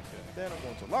edge. Then I'm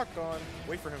going to lock on,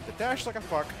 wait for him to dash like a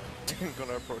fuck, and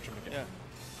gonna approach him again. Yeah.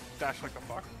 Dash like a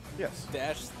fuck. Yes.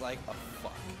 Dash like a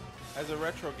fuck. As a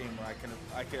retro gamer, I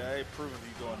approve of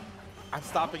you going. I'm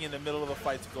stopping in the middle of a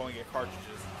fight to go and get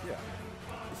cartridges. Yeah.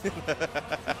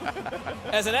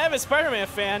 As an avid Spider-Man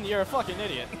fan, you're a fucking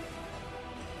idiot.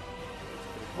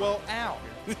 Well, ow.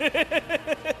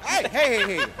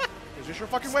 Hey! Is this your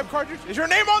fucking web cartridge? Is your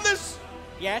name on this?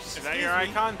 Yes. Is that your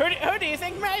icon? Who do you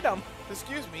think made them?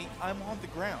 Excuse me, I'm on the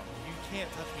ground. You can't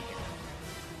touch me here.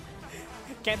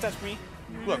 Can't touch me.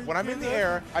 Look, when I'm in the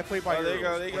air, I play by Oh, your there you go,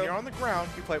 rules. there you When go. you're on the ground,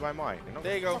 you play by mine. You know?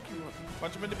 There you go. Fuck you.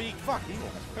 Punch him in the beak. Fuck you.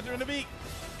 Punch him in the beak.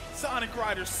 Sonic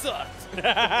Rider sucked.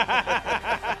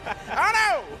 Oh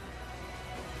no!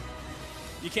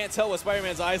 You can't tell what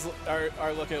Spider-Man's eyes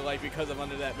are looking like because of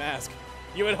under that mask.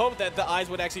 You would hope that the eyes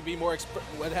would actually be more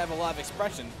would have a lot of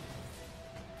expression.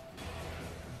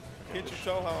 Can't you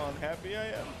tell how unhappy I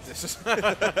am? This is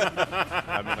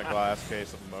I'm in a glass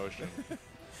case of emotion.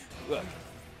 Look,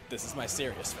 this is my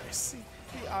serious face.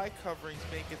 The eye coverings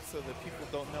make it so that people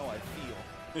don't know I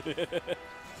feel.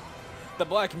 The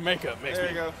black makeup makes There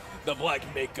me. you go. The black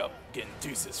makeup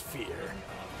induces fear.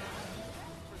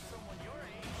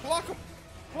 Block him.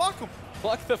 Block him.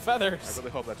 Pluck the I feathers.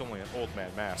 really hope that's only an old man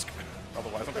mask.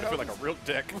 Otherwise, I'm gonna feel like a real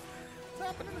dick. What's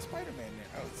happening to Spider-Man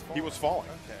now? Oh, it's He was falling.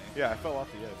 Okay. Yeah, I fell off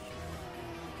the edge.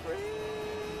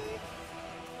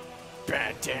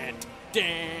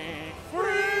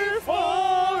 Free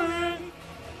falling.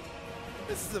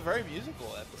 This is a very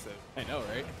musical episode. I know,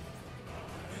 right?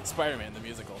 Spider-Man the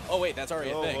musical. Oh wait, that's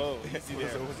already a thing. Whoa, easy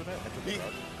there. Wasn't it?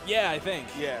 Yeah, I think.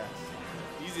 Yeah,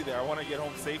 easy there. I want to get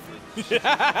home safely.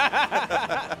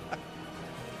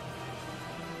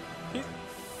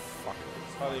 Fuck.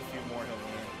 Probably a few more he'll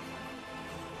land.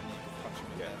 And you can punch him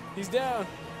again. He's down.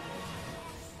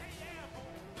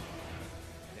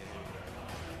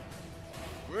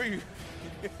 Where are you?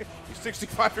 You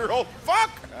 65-year-old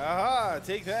fuck! Aha,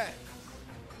 take that.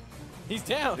 He's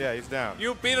down. Yeah, he's down.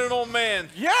 You beat an old man.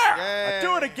 Yeah! Yay.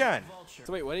 Do it again.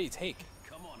 So wait, what did he take?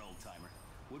 Come on, old timer.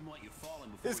 Wouldn't want you falling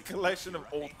before His collection of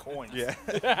old coins. Yeah.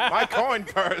 My coin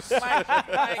purse.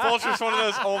 Vulture's one of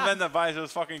those old men that buys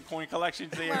those fucking coin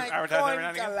collections they advertise every now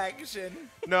and again. collection.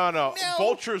 No.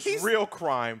 Vulture's he's- real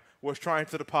crime was trying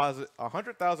to deposit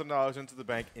 $100,000 into the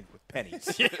bank with pennies.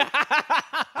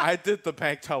 I did the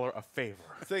bank teller a favor.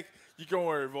 It's like, you don't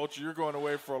worry, Vulture. You're going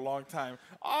away for a long time.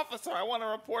 Officer, I want to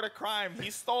report a crime.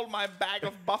 He stole my bag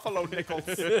of buffalo nickels.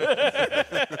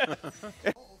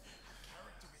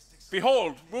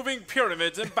 Behold, moving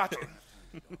pyramids in battle.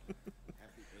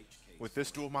 With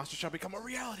this duel, monster shall become a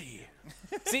reality.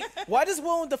 See, why does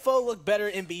Willem Dafoe look better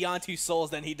in Beyond Two Souls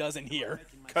than he does in here?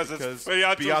 Because it's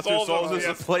Because Beyond Two Souls is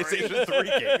a PlayStation 3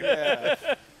 game. Yeah.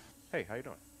 Hey, how you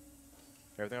doing?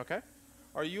 Everything okay?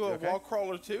 Are you a okay? wall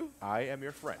crawler too? I am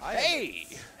your friend. Hey!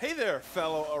 Hey there,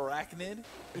 fellow arachnid.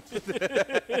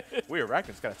 We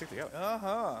arachnids gotta stick together.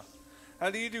 Uh-huh. How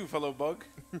do you do, fellow bug?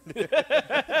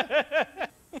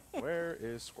 Where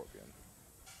is Scorpion?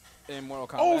 In Mortal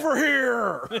Kombat. Over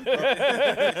here!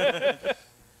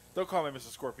 Don't call me Mr.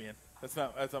 Scorpion. That's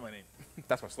not my name.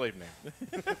 That's my slave name.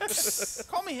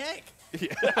 Call me Hank. Hey,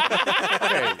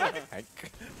 Hank.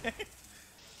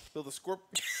 Bill the Scorp.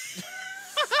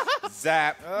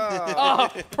 Zap. Oh,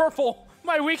 purple.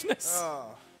 My weakness.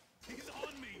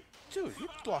 Dude, he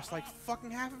lost like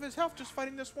fucking half of his health just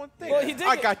fighting this one thing. Well, he did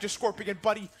I get- got you, Scorpion,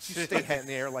 buddy. You stay head in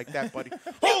the air like that, buddy.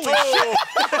 Holy shit!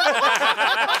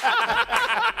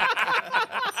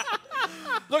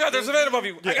 Look out, there's a man above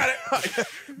you. I got it.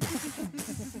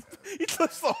 He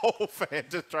lets the whole fan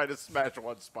just try to smash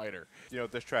one spider. You know,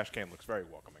 this trash can looks very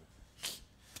welcoming.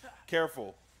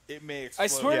 Careful. It may explode. I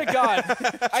swear to God.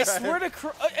 I swear to it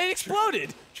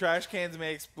exploded. Trash cans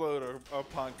may explode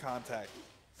upon contact.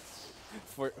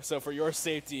 So for your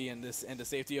safety and the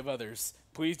safety of others,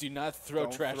 please do not throw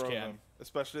Don't trash throw can. them,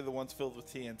 especially the ones filled with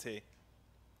TNT.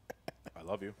 I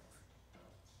love you.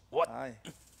 What? Hi.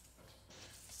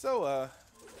 So,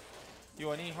 you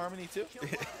want any harmony too?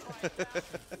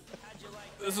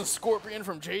 This is Scorpion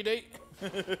from J-Date.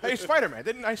 Hey, Spider-Man,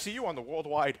 didn't I see you on the World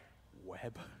Wide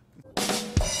Web?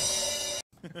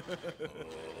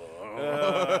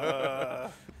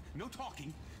 No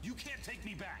talking. You can't take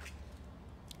me back.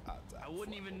 I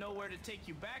wouldn't even know where to take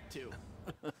you back to.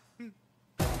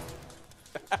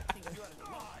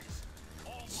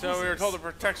 So we were told to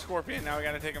protect Scorpion. Now we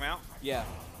got to take him out. Yeah.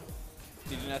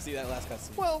 Did you not see that last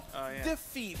cutscene? Well, yeah.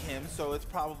 defeat him, so it's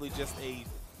probably just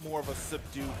more of a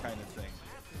subdue kind of thing.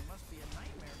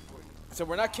 So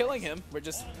we're not killing him. We're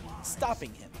just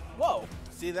stopping him. Whoa.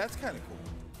 See, that's kind of cool.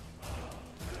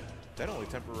 That only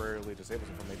temporarily disables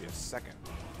him for maybe a second.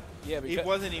 Yeah, It because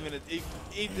wasn't even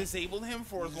it disabled him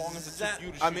for as long as it took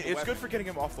you to shoot I mean, the it's weapon. good for getting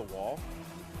him off the wall,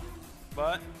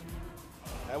 But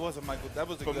That wasn't my good. That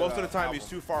was a but good, most of the time album. he's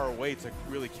too far away to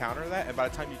really counter that, and by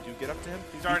the time you do get up to him,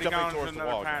 he's already jumping gone towards for the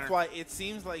another wall. pattern. That's why it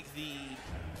seems like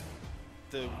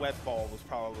the web ball was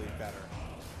probably better.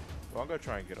 Well, I'm gonna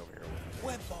try and get over here.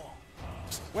 Web ball.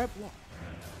 Web wall.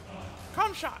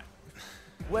 Come shot.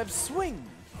 web swing.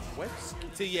 Web.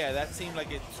 See, yeah, that seemed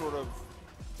like it sort of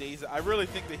dazed. I really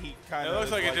think that he kind It of.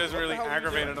 looks like it just "What the really hell are you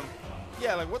aggravated doing?" him.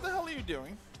 Yeah, like what the hell are you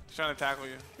doing? He's trying to tackle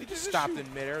you. He just stopped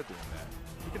in midair doing that.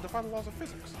 He can defy the laws of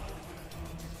physics.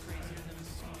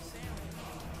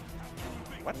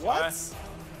 What?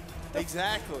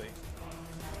 Exactly.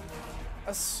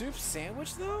 A soup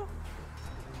sandwich, though?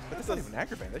 But that's not even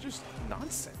aggravating. That's just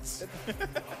nonsense.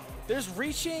 There's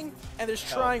reaching, and there's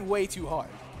trying way too hard.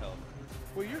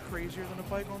 Well, you're crazier than a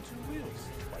bike on two wheels.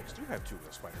 Bikes do have two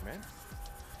wheels, Spider-Man.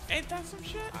 Ain't that some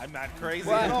shit? I'm not crazy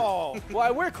Why? at all.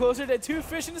 Why, we're closer to two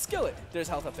fish in a skillet. There's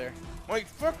health up there. Like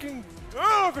fucking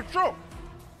control.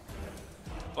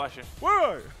 Bless you.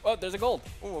 Whoa! Oh, there's a gold.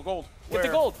 Ooh, a gold. Get the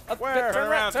gold. Up, Where? Turn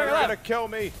around, turn You're around. gonna kill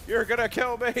me. You're gonna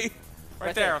kill me.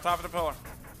 Right there, on top of the pillar.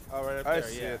 Oh, right up I there.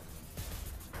 see Yeah. it.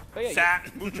 But yeah,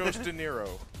 Sat. Muchos De Niro.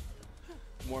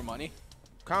 more money.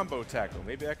 Combo tackle.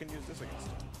 Maybe I can use this against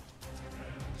him.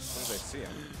 As soon as I see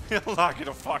him. He'll knock you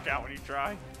the fuck out when you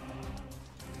try.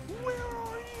 Where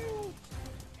are you?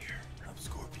 I'm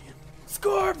Scorpion.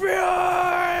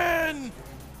 Scorpion!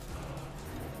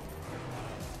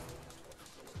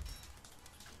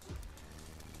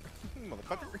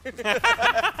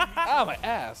 Ah, my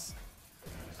ass.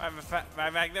 My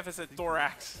magnificent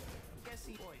thorax.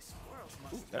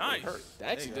 Nice.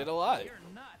 That actually did a lot.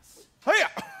 Hiya!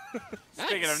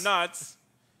 Speaking of nuts.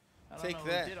 Take I don't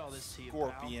know that, who did all this to you,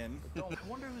 Scorpion. pal. Don't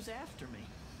wonder who's after me.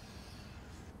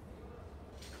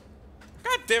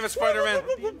 God damn it, Spider-Man.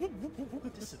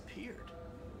 Disappeared.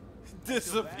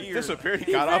 Disappeared.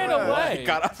 He ran away. He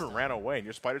got up and ran away. And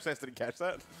your spider sense didn't catch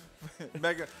that?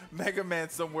 Mega Man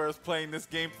somewhere is playing this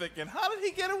game thinking, how did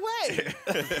he get away?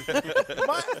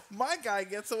 my guy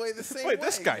gets away the same way. Wait,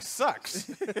 this guy sucks.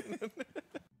 The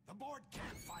board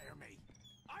can't fire me.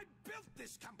 I built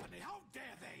this company. How dare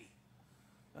they?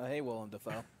 Hey, Willem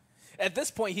Dafoe. At this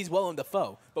point, he's Willem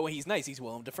Dafoe, but when he's nice, he's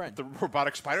Willem Dafoe. The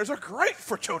robotic spiders are great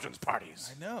for children's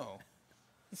parties. I know.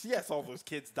 Yes, all those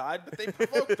kids died, but they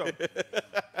provoked them.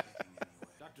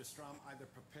 Dr. Strom, either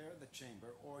prepare the chamber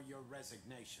or your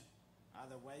resignation.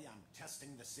 Either way, I'm testing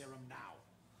the serum now.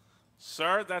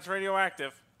 Sir, that's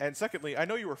radioactive. And secondly, I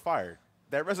know you were fired.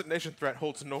 That resignation threat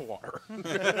holds no water.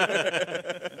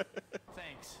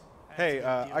 Thanks. Hey,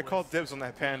 I called dibs on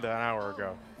that panda an hour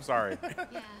ago. Sorry.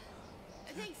 Yeah.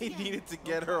 He needed to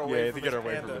get her away Yeah, from to get her his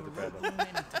away from panda. the panda.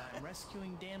 Anytime.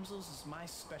 Rescuing damsels is my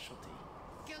specialty.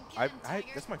 Go get him, Tiger.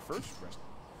 That's my first rest.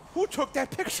 Who took that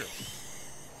picture?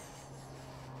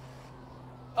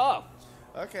 Oh.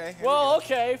 Okay. here Well, we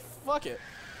okay. Fuck it.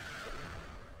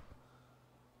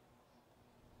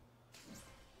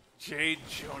 J.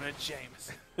 Jonah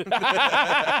Jameson. Expected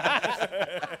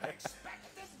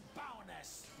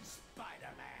bonus,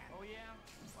 Spider-Man. Oh yeah?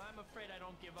 Well, I'm afraid I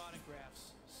don't give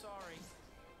autographs. Sorry.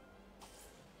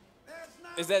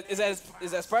 Is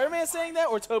that Spider-Man saying that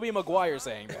or Tobey Maguire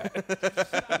saying that?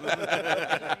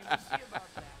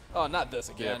 Oh, not this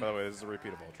Yeah, again. by the way, this is a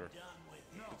repeat of Vulture.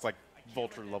 It's like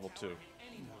Vulture level 2.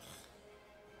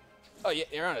 Oh, yeah,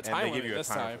 you're on a And time they give limit you a this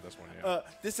timer time. for this one, yeah.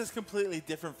 This is completely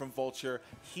different from Vulture.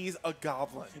 He's a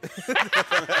goblin.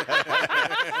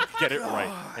 Get it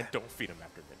right. And don't feed him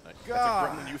after midnight. God.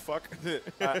 That's a gremlin you fuck.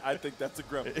 I think that's a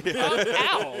gremlin.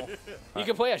 Ow! You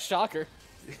can play a Shocker.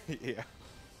 Yeah.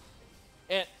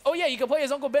 And oh yeah, you can play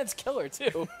as Uncle Ben's killer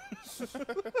too.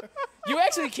 You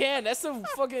actually can. That's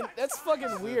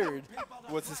fucking weird.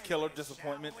 What's his killer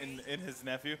disappointment in his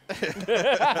nephew?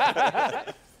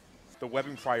 The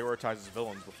webbing prioritizes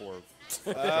villains before.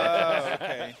 Oh,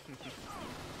 okay.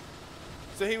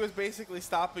 So he was basically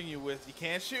stopping you with, you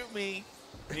can't shoot me.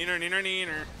 Neener, neener,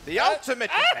 neener. The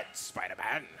ultimate defense,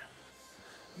 Spider-Man.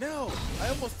 No, I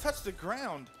almost touched the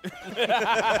ground.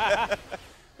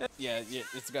 Yeah,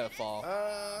 it's gonna fall.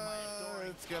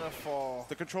 It's gonna fall.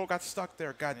 The control got stuck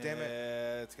there, god damn it.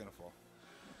 Yeah, it's gonna fall.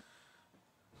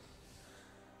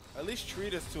 At least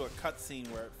treat us to a cutscene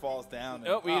where it falls down.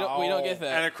 Nope, we don't get And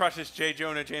that. it crushes J.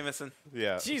 Jonah Jameson.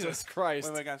 Yeah. Jesus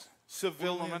Christ. Wait, guys.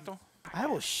 Civilian. Memento? I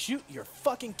will shoot your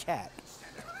fucking cat.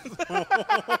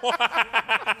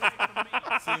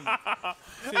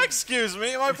 Excuse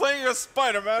me, am I playing as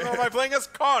Spider-Man or am I playing as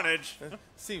Carnage?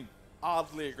 Seemed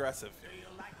oddly aggressive.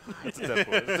 It's a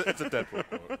Deadpool. It's a Deadpool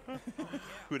quote.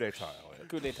 Coup d'etat.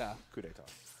 Coup d'etat. Coup d'etat.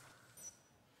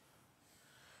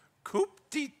 Coup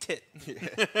d'etat.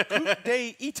 Coup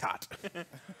d'etat.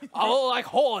 I will like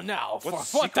hole now for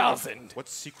 1,000. What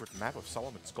secret map of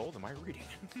Solomon's Gold am I reading?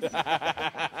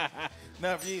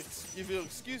 Now, if you'll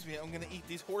excuse me, I'm going to eat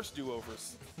these horse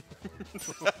do-overs.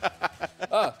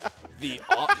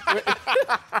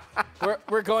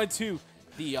 We're going to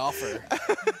the offer.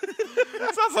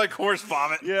 That sounds like horse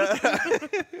vomit. Yeah.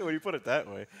 When you put it that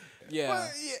way. Yeah. Well,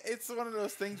 yeah, it's one of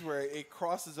those things where it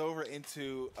crosses over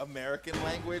into American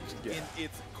language in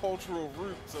its cultural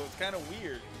root, so it's kind of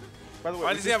weird. By the way,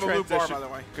 Why does he have a loop bar, by the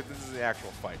way? Because this is the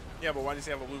actual fight. Yeah, but why does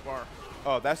he have a loop bar?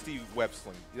 Oh, that's the web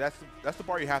sling. That's the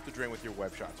bar you have to drain with your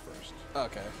web shots first.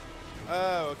 Okay.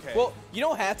 Oh, okay. Well, you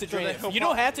don't have to drain then it. he'll You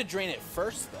don't have to drain it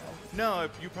first, though. no,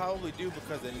 you probably do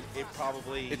because then it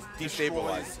probably It's destroys,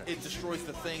 destabilized. it destroys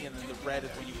the thing, and then the red is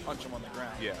when you punch them on the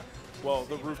ground. Yeah. Well,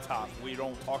 the rooftop. We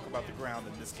don't talk about the ground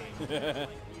in this game.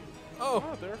 Oh.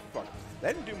 Oh, they're fucked.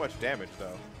 They didn't do much damage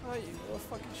though. Oh, you little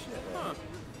fucking shit. Huh.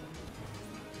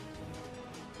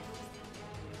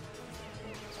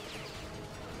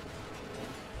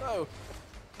 Oh.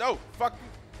 No, fuck.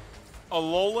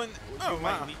 Alolan? Oh, you,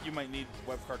 wow. you might need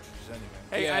web cartridges anyway.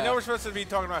 Hey, I Yeah. know we're supposed to be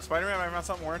talking about Spider-Man, but I found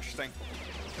something more interesting.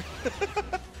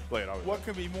 Wait, What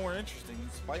could be more interesting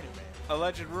than Spider-Man?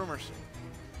 Alleged rumors.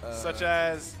 Such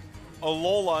as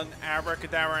Alolan,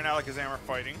 Abracadabra, and Alakazam are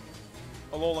fighting.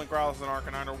 Alolan growls an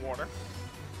Arcane underwater.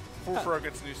 Furfuro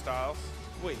gets new styles.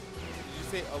 Wait, did you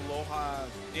say Aloha?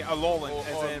 Yeah, Alolan,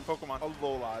 Oh, as in Pokemon.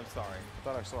 Alola, I'm sorry.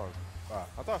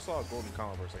 I thought I saw a golden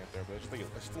combo for a second there, but I just think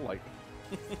it's still like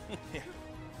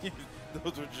Yeah.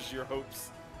 Those were just your hopes.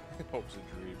 Hopes and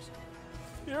dreams.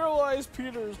 Here lies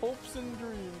Peter's hopes and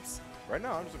dreams. Right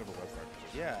now, I'm just looking for web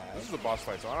fragments. Yeah. This is a boss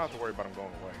fight, so I don't have to worry about him going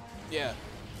away. Yeah.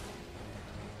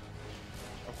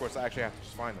 Of course, I actually have to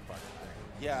just find the fucking thing.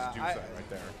 Yeah, Just do that right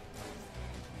there.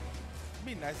 It'd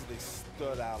be nice if they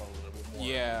stood out a little bit more.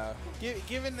 Yeah.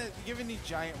 Given the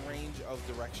giant range of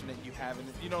direction that you have, and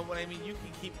you know what I mean, you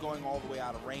can keep going all the way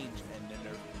out of range, and then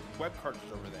there's web cartridge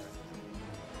over there.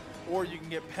 Or you can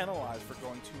get penalized for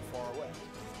going too far away.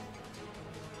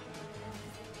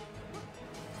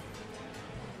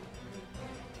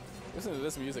 Listen to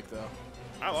this music, though.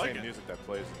 I like Same it. music that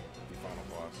plays in the final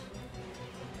boss.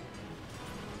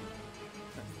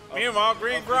 Meanwhile,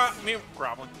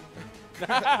 Groblin.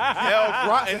 Hell,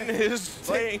 Grotten is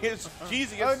saying his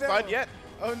cheesiest spud yet.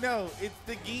 Oh no, it's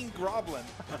the Geen Groblin.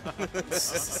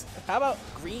 How about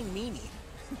Green Meanie?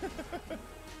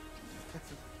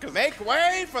 Make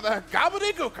way for the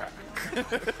gobbledygooker.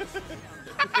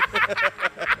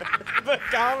 The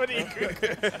comedy.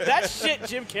 That shit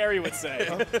Jim Carrey would say.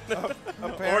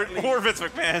 Apparently, Or Vince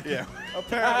McMahon. Yeah.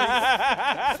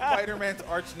 apparently Spider-Man's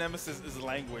arch nemesis is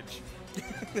language.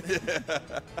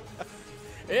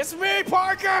 It's me,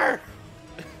 Parker!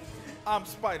 I'm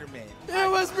Spider-Man. It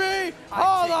was me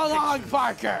all along,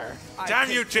 Parker!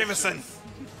 Damn you, Jameson.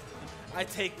 I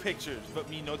take pictures, but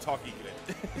me no talking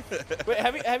it. Wait,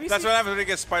 have you That's seen, what happens when you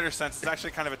get spider sense. It's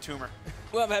actually kind of a tumor.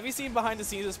 well, have you seen behind the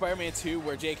scenes of Spider-Man 2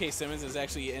 where J.K. Simmons is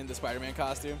actually in the Spider-Man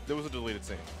costume? There was a deleted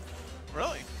scene.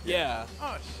 Really? Yeah.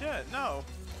 Oh, shit, no.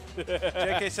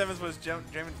 J.K. Simmons was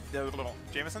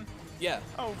Jameson? Yeah.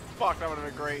 Oh, fuck, that would have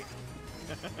been great.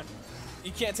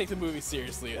 You can't take the movie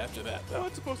seriously after that, Well, though.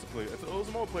 it's supposed to play. It was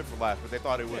more play for laughs, but they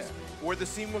thought it was where the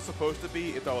scene was supposed to be.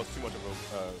 It thought it was too much of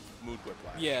a mood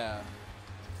whiplash. Yeah.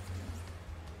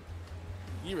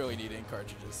 You really need ink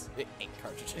cartridges. Ink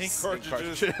cartridges. Ink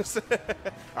Cartridges.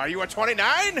 Are you a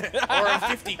 29 or a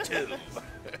 52?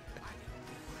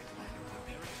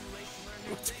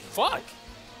 Fuck!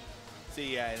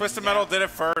 See, yeah. Twisted Metal did it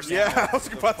first. Yeah, I was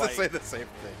about to fight. say the same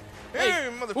thing. Hey, Hey,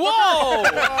 motherfucker! whoa!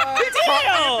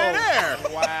 Damn!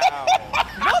 Damn! Wow.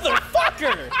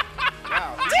 Motherfucker!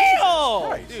 Wow.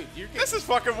 Damn! Dude, you're This is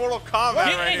fucking Mortal Kombat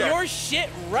right Getting here. your shit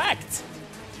wrecked!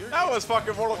 That was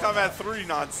fucking Mortal Kombat 3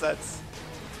 nonsense.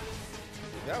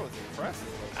 that was impressive.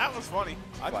 That was funny.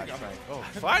 I think I'm Oh,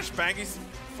 Flashbang, he's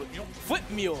Flip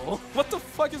mule. What the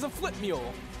fuck is a flip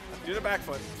mule? do the back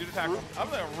foot, do the tackle. I'm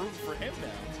gonna root for him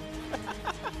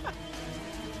now.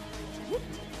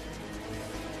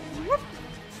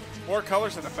 More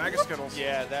colors than a bag of Skittles.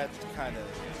 Yeah, that's kind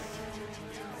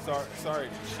of. Sorry,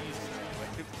 cheese.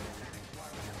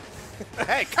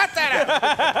 hey, cut that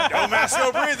out! No mask,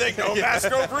 no breathing. No mask,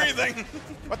 no breathing.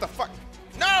 What the fuck?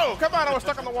 No! Come on, I was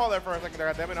stuck on the wall there for a second.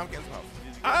 God damn it, I'm getting smoked.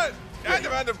 I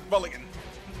demand a mulligan.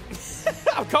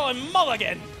 I'm calling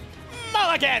Mulligan!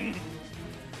 Mulligan!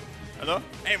 Hello?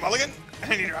 Hey, Mulligan. I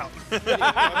need your help.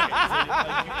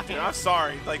 Dude, I'm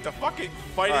sorry. Like, the fucking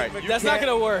fighting. All right, mech- That's not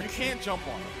gonna work. You can't jump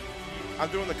on him. I'm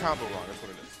doing the combo wrong. That's what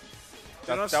it is.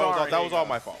 I'm That sorry. was all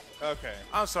my fault. Okay.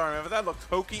 I'm sorry, man, but that looked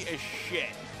hokey as shit.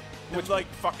 With, like,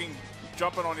 fucking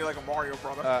jumping on you like a Mario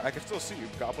brother. I can still see you,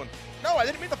 Goblin. No, I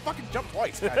didn't mean to fucking jump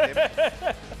twice. God damn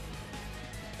it.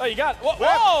 Oh, you got whoa!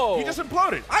 Well, Whoa! He just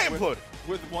imploded. I imploded.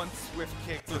 With one swift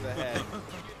kick to the head.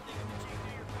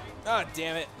 Oh,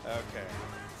 damn it! Okay.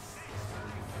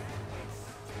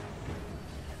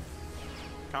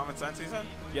 Common sense, he said?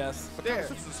 Yes. There.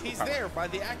 He's there by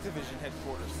the Activision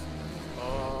headquarters.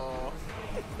 Oh.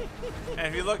 And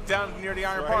if you look down near the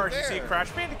iron Right bars, you there. see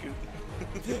Crash Bandicoot.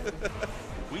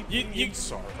 You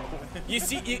sorrow. You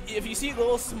see, if you see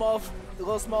little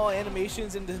small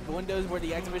animations in the windows where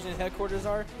the Activision headquarters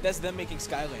are, that's them making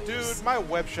Skylanders. Dude, my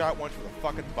web shot went for the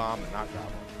fucking bomb and not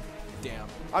Goblin. Damn.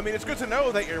 I mean, it's good to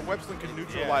know that your web sling can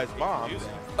neutralize bombs.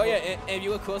 Oh yeah, and if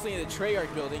you look closely in the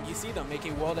Treyarch building, you see them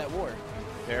making World at War.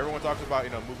 Yeah, everyone talks about,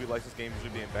 movie license games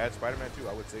usually being bad. Spider-Man 2,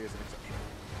 I would say, is an exception.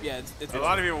 Yeah, it's A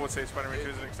lot of people would say Spider-Man 2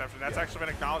 is an exception. That's actually been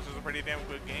acknowledged as a pretty damn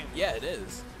good game. Yeah, it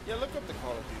is. Yeah, look up the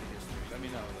Call of Duty history. Let me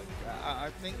know. Like, I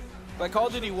think. But Call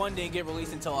of Duty 1 didn't get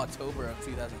released until October of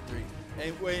 2003.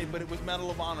 Hey, wait, but it was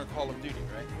Medal of Honor Call of Duty,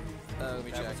 right? Let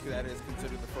me check. That is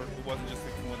considered the first. It wasn't just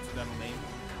a coincidental name.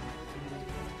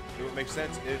 It would make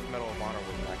sense if Medal of Honor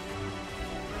was back.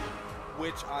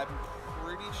 Which I'm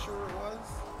pretty sure it was.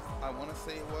 I want to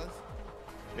say it was.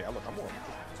 Yeah, look, I'm more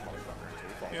smaller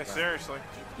fucker. Yeah, seriously.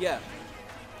 Yeah.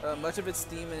 Much of its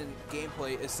theme and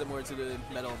gameplay is similar to the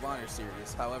Medal of Honor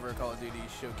series. However, Call of Duty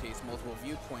showcased multiple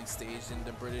viewpoints staged in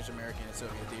the British, American, and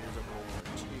Soviet theaters of World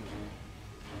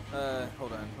War II.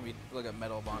 Hold on. Let me look at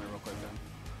Medal of Honor real quick then.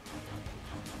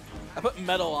 I put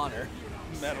Medal Honor.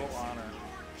 Medal Honor.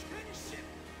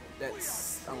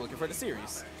 That's. I'm looking for the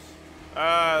series.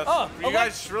 You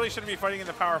guys really shouldn't be fighting in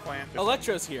the power plant.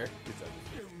 Electro's here.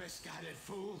 You misguided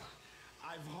fool.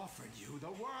 I've offered you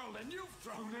the world and you've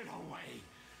thrown it away.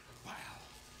 Well,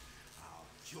 I'll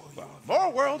show you a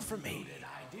More world for me.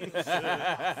 ideas.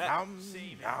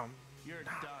 You're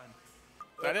done.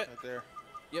 Is that it? Right there.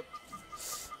 Yep.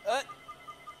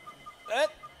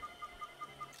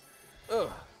 Ugh.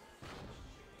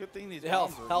 Good thing these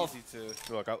Health, bombs are health. easy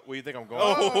to. Look, what do you think I'm going?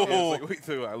 Oh. It's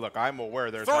like, look, I'm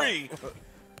aware there's 3. help.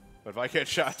 But if I get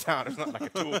shot down, there's nothing I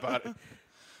can do about it.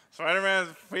 Spider-Man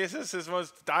faces his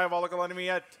most diabolical enemy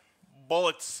yet.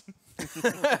 Bullets.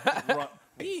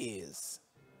 Jeez.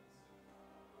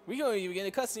 We gonna even get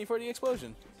a cutscene for the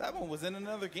explosion. That one was in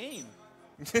another game.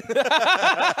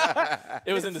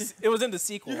 It was in the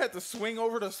sequel. You had to swing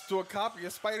over to a copy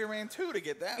of Spider-Man 2 to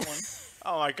get that one.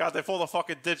 Oh my god, they pulled a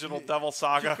fucking digital Devil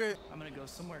Saga. I'm gonna go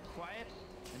somewhere quiet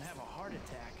and have a heart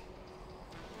attack.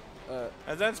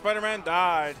 And then Spider-Man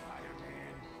died.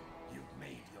 Spider-Man, you've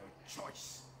made your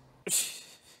choice.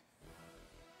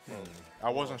 I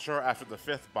wasn't sure after the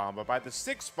 5th bomb, but by the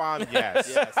 6th bomb, yes.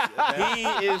 He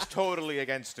is totally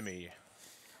against me.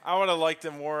 I would have liked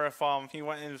it more if he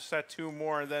went and set 2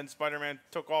 more, and then Spider-Man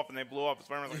took off and they blew up. And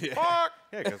Spider-Man was like, fuck!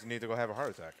 Yeah, because I need to go have a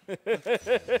heart attack.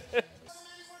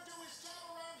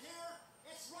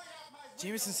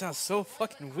 Jameson sounds so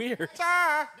fucking weird. Look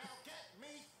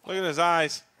at his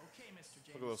eyes. Okay, Mr. Look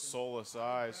Jameson. at those soulless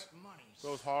eyes. Money.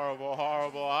 Those horrible,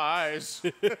 horrible eyes.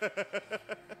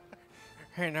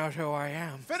 He knows who I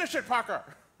am. Finish it, Parker!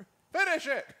 Finish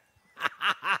it!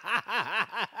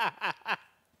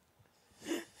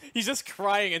 He's just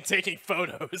crying and taking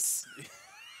photos.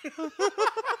 I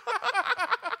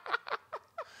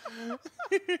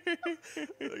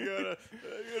gotta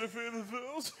pay the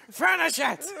bills. Finish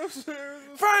it!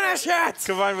 Finish it!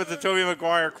 Combined with the Tobey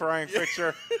Maguire crying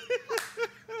picture.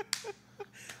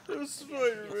 There's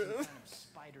Spider-Man. Kind of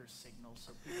spider signal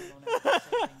so people don't have to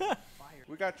set things on fire.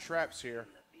 We got traps here.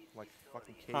 Like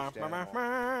fucking caged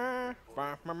animals.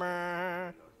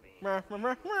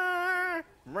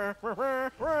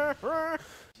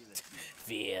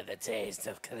 Fear the taste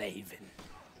of Kraven.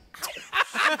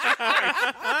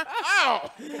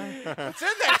 Ow! What's in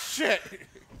that shit?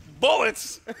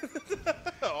 Bullets!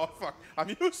 Oh, fuck.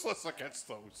 I'm useless against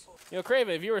those. You know,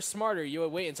 Kraven, if you were smarter, you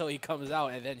would wait until he comes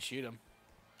out and then shoot him.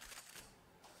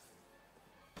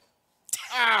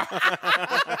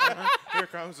 Here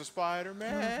comes the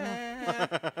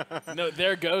Spider-Man. No,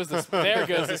 there goes the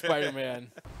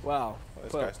Spider-Man. Wow.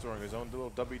 This guy's throwing his own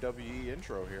little WWE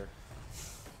intro here.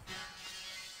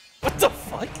 What the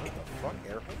fuck? What the fuck,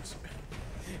 airplanes?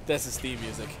 That's his theme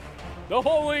music. The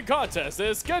following contest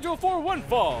is scheduled for one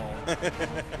fall.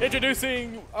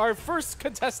 Introducing our first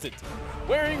contestant.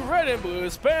 Wearing red and blue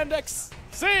spandex,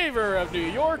 savior of New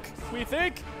York, we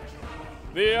think,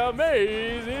 the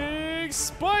amazing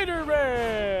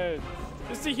Spider-Man.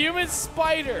 It's the human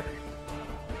spider.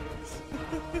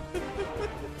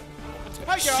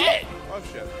 Hi, Shit! Oh,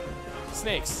 shit.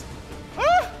 Snakes.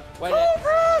 Ah!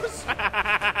 Cobras!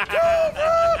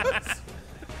 Cobras!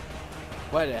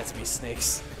 Why did it have to be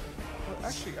snakes? Well,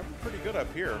 actually, I'm pretty good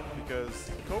up here because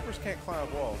the cobras can't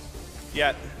climb walls.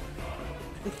 Yet.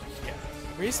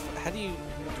 How do you...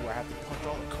 Do I have to punch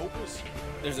all the cobras?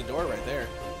 There's a door right there.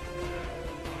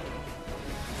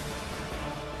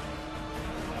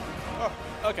 Oh,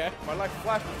 Okay. my life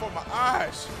flashed before my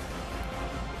eyes.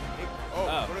 Oh,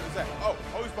 Oh. what is that? Oh,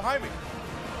 he's behind me.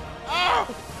 Oh!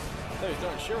 No, he's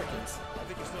throwing shurikens. I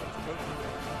think he's still good.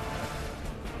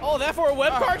 Oh, that for a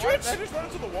web cartridge? I just run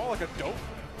into the wall like a dope.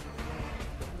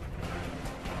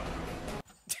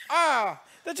 Ah!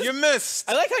 That just, You missed!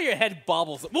 I like how your head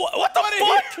bobbles. What the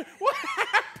fuck? What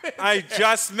happened? I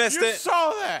just missed You it.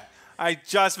 saw that. I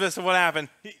just missed it. What happened?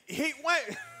 He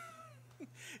went.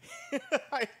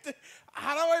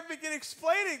 How do I begin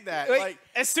explaining that? Like,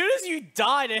 as soon as you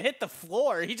died and hit the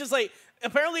floor, he just like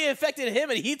apparently it affected him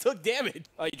and he took damage.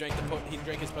 Oh, he drank he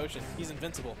drank his potion. He's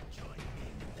invincible.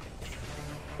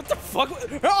 What the fuck? Oh!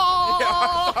 Yeah,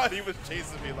 I thought he was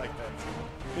chasing me like that.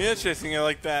 He is chasing you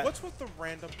like that. What's with the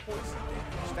random poison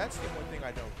damage? That's the one thing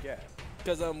I don't get.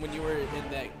 Because when you were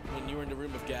in the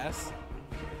room of gas,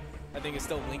 I think it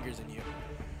still lingers in you.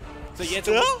 So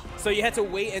you had to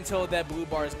wait until that blue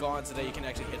bar is gone so that you can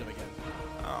actually hit him again.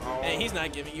 Oh. And he's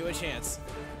not giving you a chance.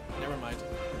 Never mind.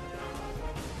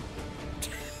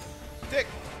 Dick!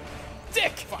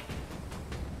 Dick! Fuck.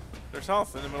 There's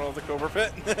health in the middle of the Cobra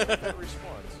pit. It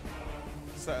respawns.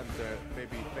 Something to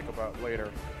maybe think about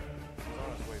later. He's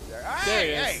on his way there. There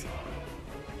he Hey! is.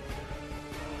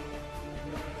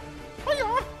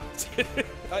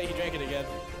 Oh, he drank it again.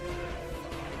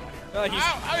 Oh,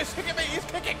 he's kicking me! He's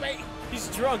kicking me! He's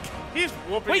drunk. He's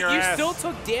whooping Wait, your you ass. still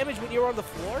took damage when you were on the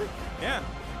floor? Yeah.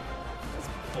 That's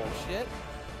bullshit.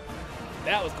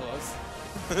 That was close.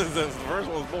 The first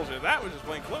one was bullshit. That was just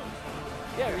plain close.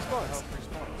 Yeah, it respawns.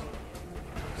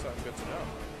 Something good to know.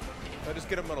 I just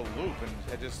get him on a loop and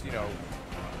I just, you know.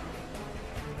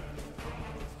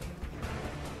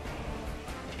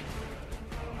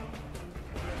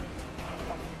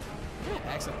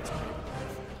 Yeah, accent was great.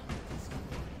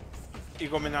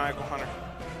 Egomaniacal hunter.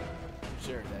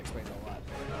 Sure, that explains a lot.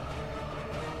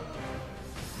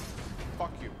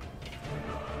 Fuck you.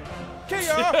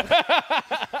 KO!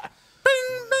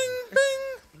 Bing, bing, bing!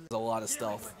 There's a lot of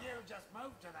stealth.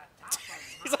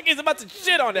 He's like he's about to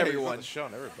shit on everyone. He's about to shit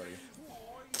on everybody.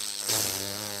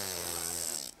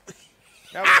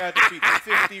 Now we gotta defeat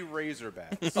 50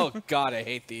 Razorbacks. Oh god, I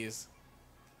hate these.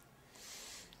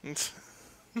 I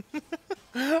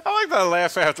like that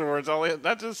laugh afterwards.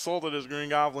 That just sold it as Green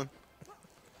Goblin.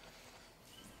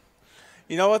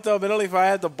 You know what, though? Admittedly, if I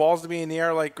had the balls to be in the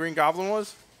air like Green Goblin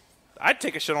was, I'd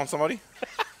take a shit on somebody.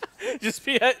 Just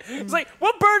be it's like,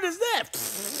 what bird is that?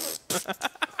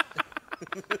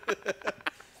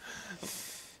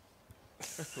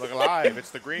 Look alive, it's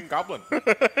the Green Goblin.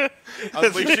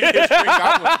 Unleashing his Green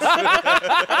Goblins.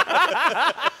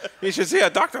 You should see a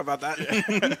doctor about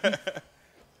that.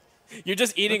 You're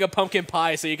just eating a pumpkin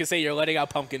pie, so you can say you're letting out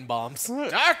pumpkin bombs.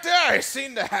 Doctor, I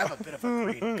seem to have a bit of a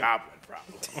Green Goblin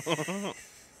problem.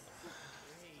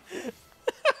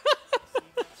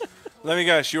 Let me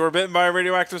guess, you were bitten by a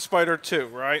radioactive spider too,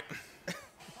 right?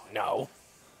 No.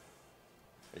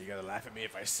 Are you gonna laugh at me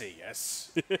if I say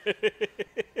yes?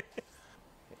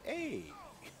 Hey.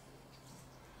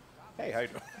 Hey, how you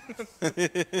doing?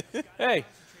 Hey.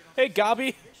 Hey,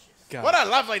 Gobby. What a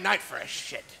lovely night for a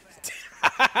shit.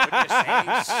 What do you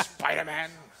say,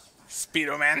 Spider-Man?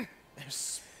 Speedo-Man?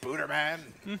 Spooderman?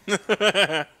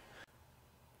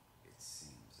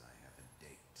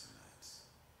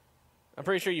 I'm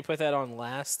pretty sure you put that on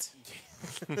last.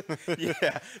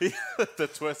 Yeah. The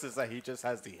twist is that he just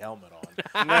has the helmet on.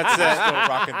 And that's it. Still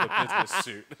rocking the business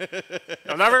suit.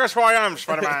 I'm never gonna show I am,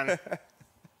 Spider-Man. Has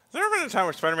there ever been a time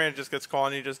where Spider-Man just gets called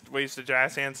and he just waves the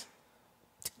jazz hands?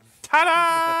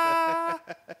 Ta-da!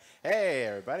 Hey,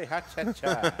 everybody.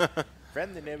 Ha-cha-cha.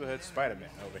 Friendly neighborhood Spider-Man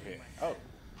over here. Oh.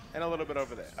 And a little bit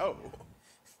over there. Oh.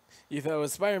 You thought it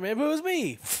was Spider-Man, but it was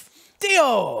me.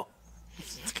 Dio!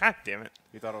 God damn it.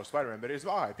 You thought it was Spider-Man, but it was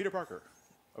I, Peter Parker.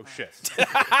 Oh, shit.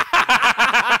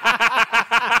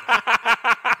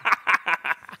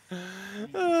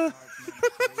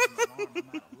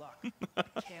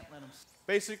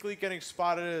 Basically, getting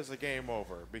spotted is a game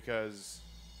over because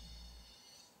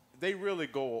they really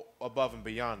go above and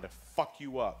beyond to fuck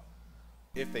you up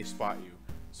if they spot you.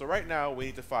 So right now, we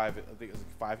need to I think it's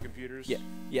like 5 computers. Yeah,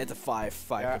 you have to five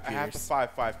computers. I have to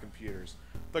five computers.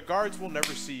 The guards will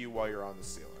never see you while you're on the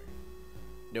ceiling.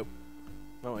 Nope.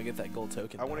 I want to get that gold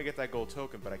token. I want to get that gold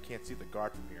token, but I can't see the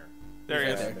guard from here. There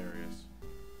he is. There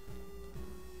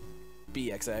he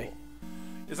is. BXA.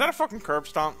 Is that a fucking curb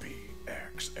stomp?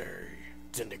 BXA.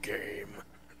 It's in the game.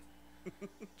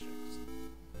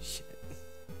 Shit.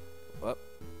 What?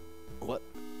 What?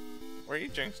 Were you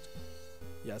jinxed?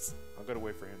 Yes. I'm going to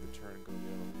wait for him to turn and go the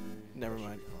other way. Never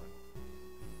mind.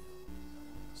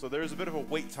 So there's a bit of a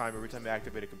wait time every time they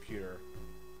activate a computer.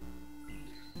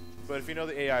 But if you know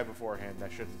the AI beforehand,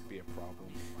 that shouldn't be a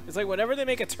problem. It's like whenever they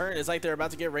make a turn, it's like they're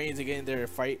about to get ready to get in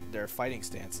their fighting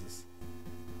stances.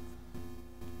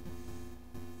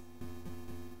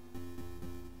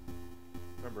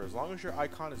 Remember, as long as your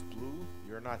icon is blue,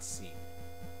 you're not seen.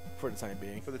 For the time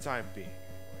being. For the time being,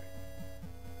 anyway.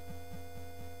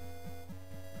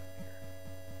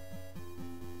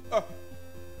 Oh!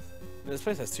 This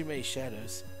place has too many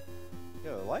shadows.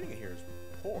 Yeah, the lighting in here is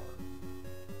poor.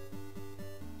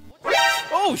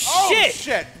 Oh, shit! Oh,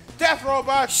 shit! Death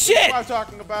robots! Shit! That's what I'm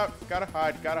talking about. Gotta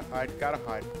hide, gotta hide, gotta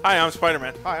hide. Hi, I'm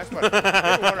Spider-Man. Hi, I'm Spider-Man.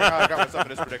 You're wondering how I got myself in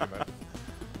this predicament.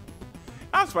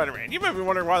 I'm Spider-Man. You might be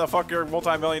wondering why the fuck your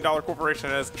multi-million-dollar corporation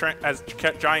has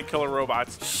giant killer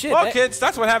robots. Shit, well, kids,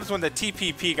 that's what happens when the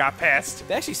TPP got passed.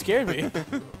 That actually scared me.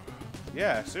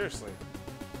 Yeah, seriously.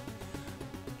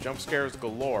 Jump scares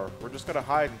galore. We're just gonna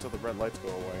hide until the red lights go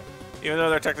away. Even though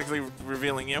they're technically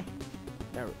revealing you.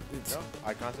 No,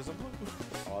 icon says I'm blue.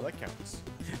 All that counts.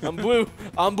 I'm blue.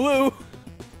 I'm blue.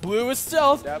 Blue is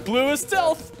stealth. Blue is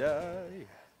stealth.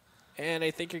 And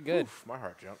I think you're good. Oof, my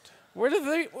heart jumped. Where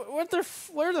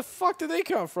the fuck did they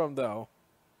come from, though?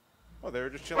 Oh, they were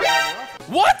just chilling in the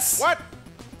office. What?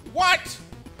 What? What?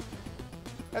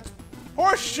 That's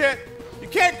horse shit. You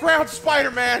can't ground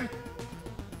Spider-Man.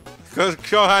 Go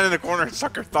hide in the corner and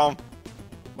suck your thumb.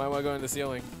 Might want to go in the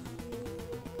ceiling.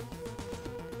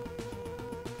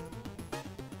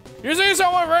 You see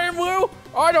someone red and blue?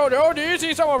 I don't know. Do you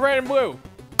see someone red and blue?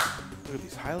 Look at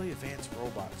these highly advanced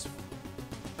robots.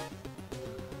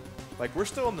 Like, we're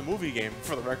still in the movie game,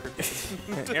 for the record.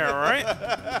 Yeah, right?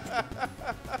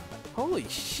 Holy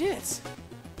shit.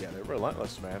 Yeah, they're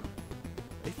relentless, man.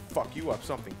 They fuck you up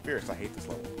something fierce. I hate this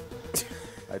level.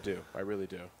 I do. I really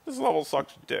do. This level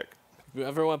sucks dick. If you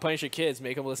ever want to punish your kids,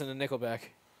 make them listen to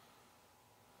Nickelback.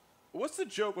 What's the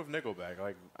joke with Nickelback?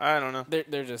 Like, I don't know.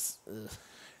 They're just... Ugh.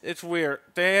 It's weird.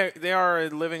 They are a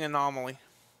living anomaly.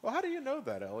 well, how do you know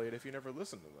that, Elliot, if you never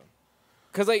listened to them?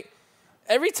 Because, like,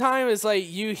 every time it's like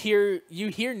you hear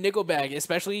Nickelback,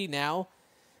 especially now,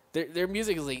 their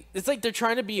music is like... It's like they're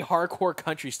trying to be hardcore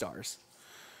country stars.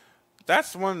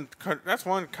 That's one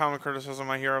common criticism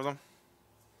I hear of them.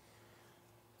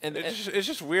 And it's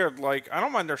just weird. Like, I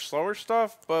don't mind their slower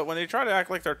stuff, but when they try to act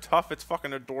like they're tough, it's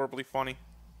fucking adorably funny.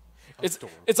 It's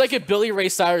like if Billy Ray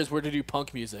Cyrus were to do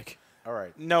punk music. All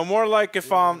right. No, more like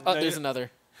if Oh, there's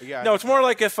another. Yeah. No, it's more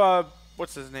like if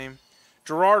what's his name?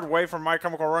 Gerard Way from My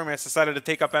Chemical Romance decided to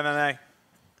take up MMA.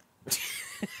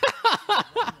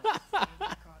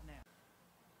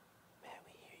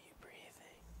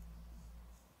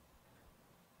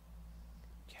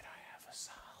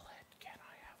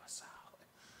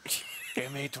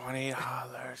 Give me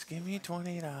 $20. Give me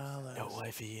 $20. No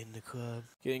wifey in the club.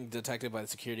 Getting detected by the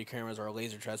security cameras or a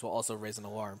laser traps will also raise an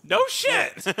alarm. No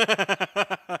shit!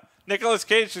 Nicolas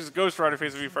Cage's Ghost Rider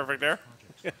face would be perfect there.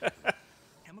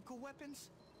 Chemical weapons?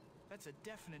 That's a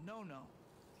definite no-no.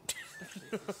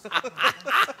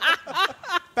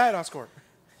 Bad Oscar.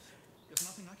 There's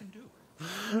nothing I can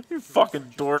do. You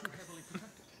fucking dork.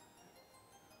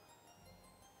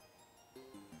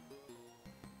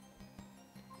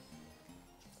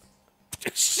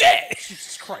 Shit!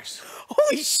 Jesus Christ.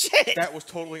 Holy shit! That was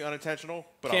totally unintentional,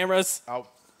 but Cameras. I'll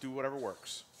do whatever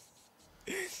works.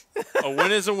 A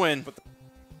win is a win.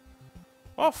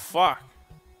 Oh, fuck.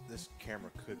 This camera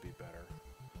could be better.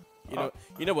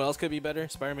 You know what else could be better?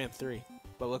 Spider-Man 3.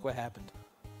 But look what happened.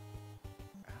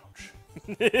 Ouch.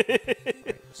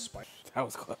 That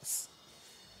was close.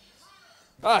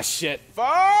 Ah, shit.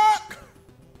 Fuck!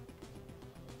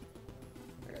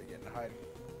 I gotta get in hiding.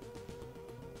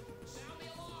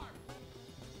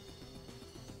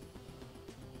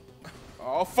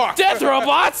 Oh, fuck. Death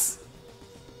robots!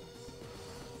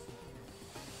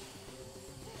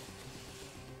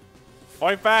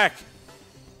 Fight back.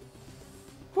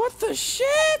 What the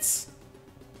shit?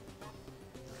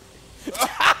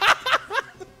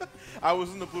 I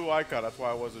was in the blue icon, that's why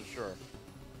I wasn't sure.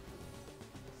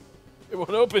 It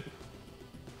won't open.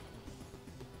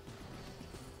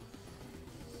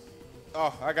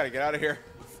 Oh, I gotta get out of here.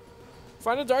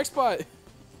 Find a dark spot.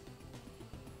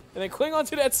 And then cling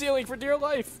onto that ceiling for dear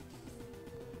life.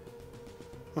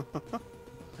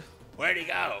 Where'd he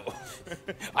go?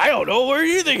 I don't know. Where do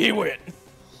you think he went?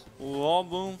 All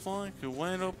boom fine. Could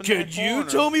went open. Could you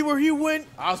tell me where he went?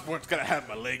 Osborn's gonna have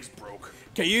my legs broke.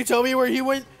 Can you tell me where he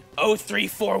went?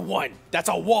 0341. That's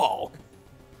a wall.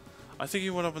 I think he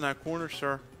went up in that corner,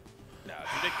 sir. No,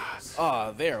 it's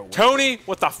ridiculous. There. Tony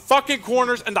with the fucking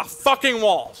corners and the fucking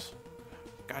walls.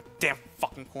 Goddamn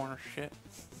fucking corner shit.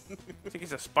 I think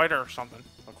he's a spider or something.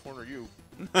 I'll corner you.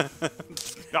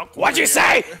 What'd you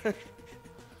say?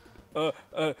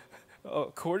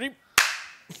 Cordy?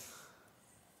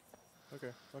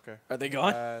 Okay. Are they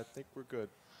gone? I think we're good.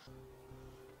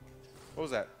 What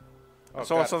was that? I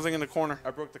saw something in the corner.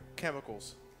 I broke the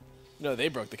chemicals. No, they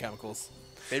broke the chemicals.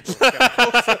 They broke the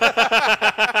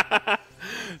chemicals.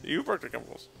 You broke the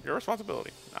chemicals. Your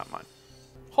responsibility, not mine.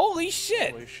 Holy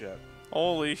shit. Holy shit.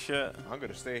 Holy shit. I'm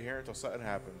gonna stay here until something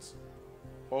happens.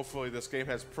 Hopefully this game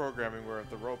has programming where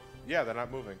the rope... Yeah, they're not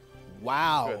moving.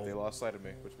 Wow. Good, they lost sight of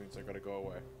me, which means they're gonna go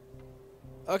away.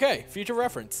 Okay, future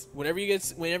reference. Whenever you get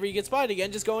spotted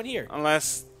again, just go in here.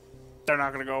 Unless they're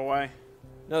not gonna go away.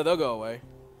 No, they'll go away.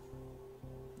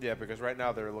 Yeah, because right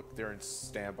now they're in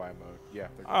standby mode. Yeah.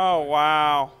 Oh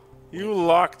wow. You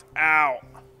lucked out.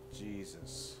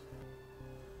 Jesus.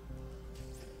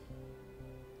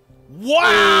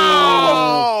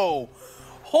 Wow!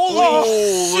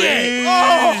 Holy shit!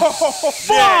 Oh,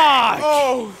 fuck!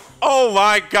 Oh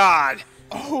my god!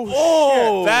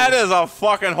 Oh, that is a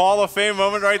fucking Hall of Fame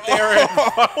moment right there in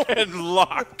fucking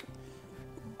luck.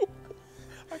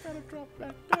 I gotta drop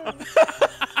back down.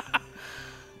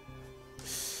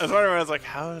 That's why everyone's like,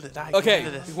 how did I get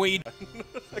into this? When you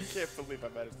I can't believe I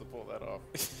managed to pull that off.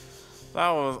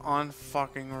 That was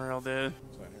unfucking real, dude.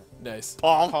 Nice.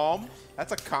 Palm?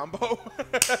 That's a combo?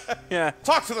 Yeah.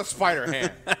 Talk to the spider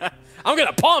hand. I'm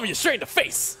gonna palm you straight in the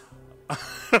face.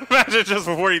 Imagine just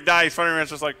before he dies, Spider-Man's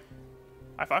just like,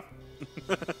 high five.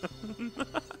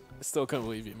 I still couldn't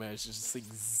believe you managed to just like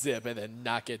zip and then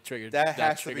not get triggered. That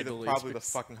has to be triggered probably the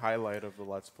fucking highlight of the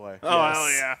Let's Play. Oh, hell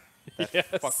yeah.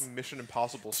 That fucking Mission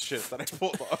Impossible shit that I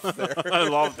pulled off there. I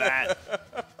love that.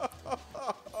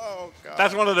 Oh, God.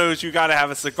 That's one of those you gotta have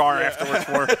a cigar afterwards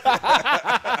for.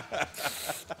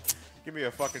 Give me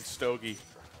a fucking stogie.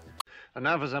 And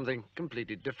now for something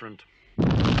completely different.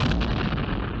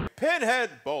 Pinhead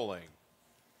bowling.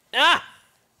 Ah!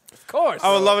 Of course.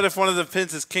 I would love it if one of the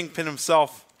pins is Kingpin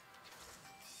himself.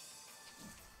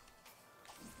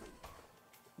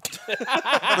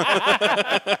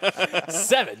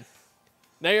 Seven.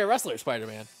 Now you're a wrestler,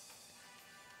 Spider-Man.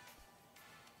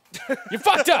 You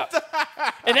fucked up,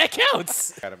 and that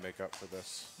counts. Gotta make up for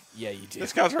this. Yeah, you do.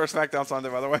 This counts for a SmackDown Sunday,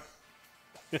 by the way.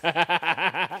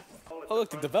 Oh,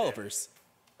 look, the developers.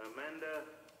 Amanda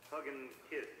Huggin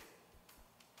Kidd.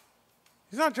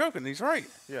 He's not joking. He's right.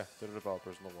 Yeah, they're the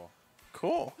developers on the wall.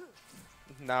 Cool.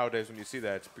 Nowadays, when you see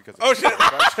that, it's because. Oh, shit.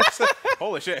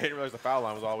 Holy shit! I didn't realize the foul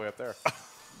line was all the way up there.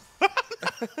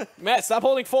 Matt, stop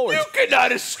holding forward. You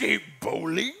cannot escape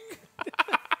bowling.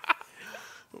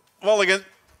 Mulligan.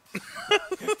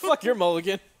 Fuck your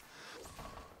mulligan.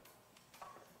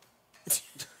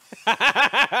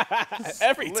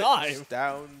 Every Splits time.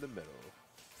 down the middle.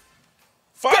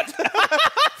 Fuck.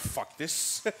 Fuck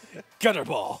this. Gutter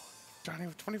ball. Johnny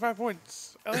with 25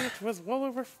 points. Elliot was well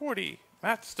over 40.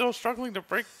 Matt's still struggling to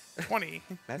break 20.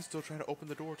 Matt's still trying to open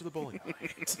the door to the bowling alley.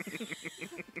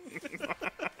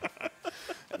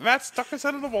 Matt stuck his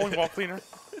head in the bowling ball cleaner.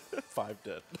 5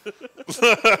 dead.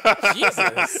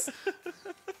 Jesus.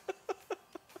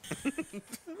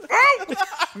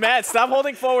 Matt, stop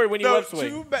holding forward when you No, web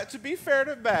swing. to be fair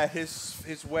to Matt,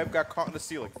 his web got caught in the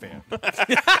ceiling fan.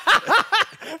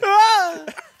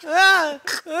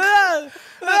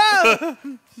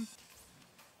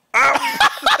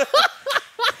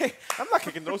 Hey, I'm not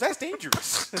kicking those. That's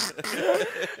dangerous.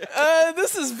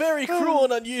 This is very cruel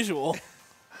and unusual.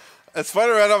 And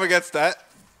Spider-Man up against that.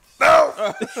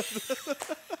 No!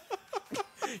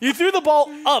 You threw the ball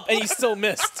up and he still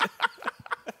missed.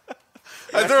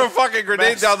 I threw a fucking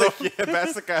grenade down the... Yeah,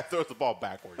 Matt's the guy that throws the ball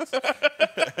backwards.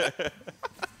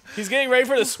 He's getting ready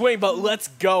for the swing, but let's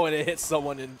go, and it hits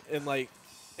someone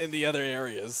in the other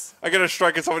areas. I get a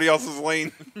strike in somebody else's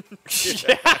lane. You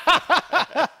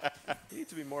need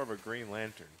to be more of a Green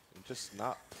Lantern and just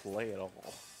not play at all.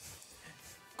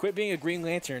 Quit being a Green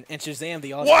Lantern and Shazam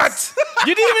the audience. What?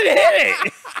 You didn't even hit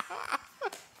it!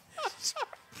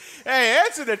 Hey,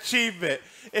 that's an achievement.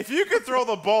 If you could throw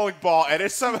the bowling ball and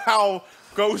it somehow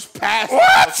goes past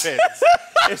the pins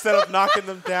instead of knocking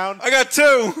them down. I got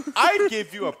 2. I'd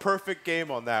give you a perfect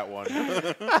game on that one.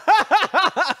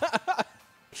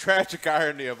 Tragic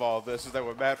irony of all this is that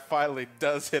when Matt finally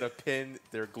does hit a pin,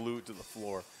 they're glued to the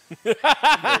floor. They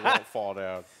won't fall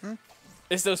down.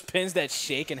 It's those pins that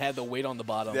shake and have the weight on the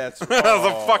bottom. That's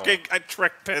The fucking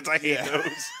trick pins. I hate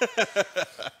those.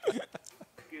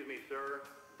 Excuse me, sir.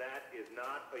 That is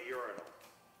not a urinal.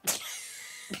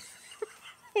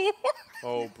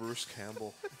 Oh, Bruce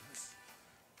Campbell.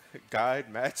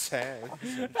 Guide Matt's hand.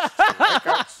 Strike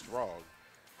out strong.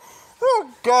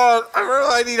 Oh, God.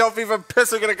 I need help even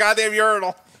pissing in a goddamn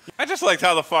urinal. I just liked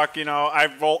how the fuck, you know, I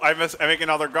make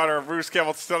another gutter, and Bruce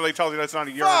Campbell suddenly tells you that's not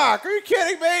a urinal. Fuck, are you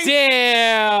kidding me?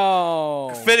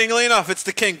 Damn! Fittingly enough, it's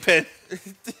the Kingpin.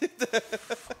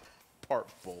 Part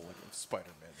bowling of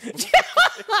Spider-Man.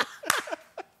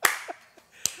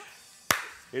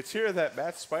 It's here that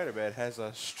Matt Spider-Man has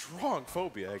a strong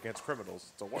phobia against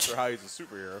criminals. It's a wonder how he's a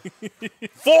superhero.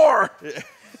 4!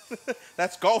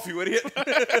 That's golf, you idiot.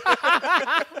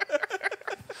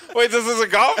 Wait, this is a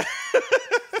golf?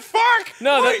 Fuck!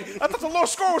 No, Wait, I thought the low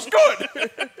score was good.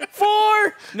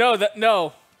 4! No,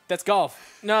 that's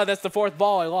golf. No, that's the 4th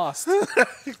ball I lost.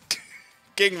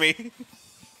 King me.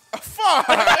 Fuck!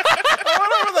 I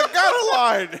went over the gutter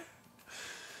line.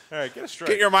 All right, get a straight.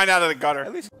 Get your mind out of the gutter.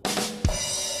 At least.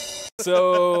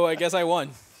 So I guess I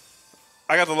won.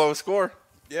 I got the lowest score.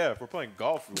 Yeah, if we're playing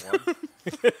golf, we won.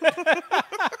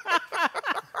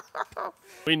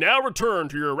 We now return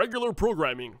to your regular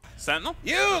programming. Sentinel?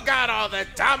 You got all the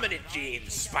dominant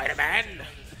genes, Spider-Man.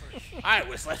 I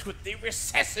was left with the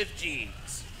recessive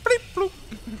genes. Bleep, bloop.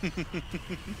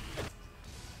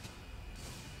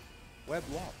 Web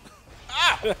walk.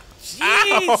 Ah!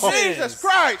 Jesus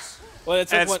Christ! Well,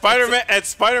 that's And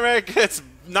Spider-Man gets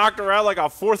knocked around like a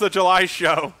 4th of July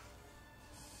show.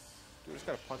 Dude, just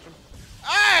gotta punch him.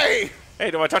 Hey!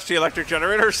 Hey, do I touch the electric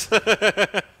generators?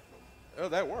 Oh,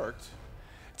 that worked.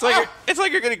 It's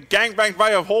like you're getting gangbanged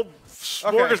by a whole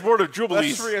smorgasbord of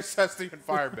jubilees. Let's reassess the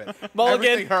environment. Mulligan.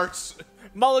 Everything hurts.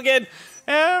 Mulligan.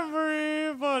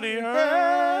 Everybody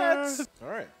hurts. All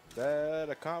right. That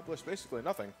accomplished basically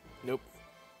nothing. Nope.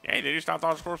 Yeah, they just stopped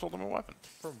Oscor's ultimate weapon.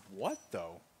 From what,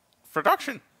 though?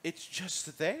 Production. It's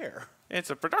just there. It's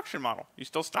a production model. You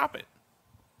still stop it.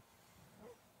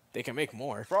 They can make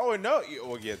more. For all we know,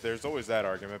 well, yeah, there's always that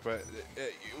argument, but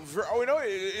for all we know,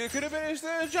 it could have been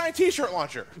a giant T-shirt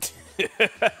launcher.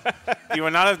 You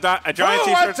would not have done a giant Who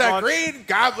T-shirt wants a launch Green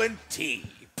Goblin tee?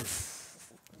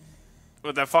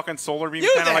 with that fucking solar beam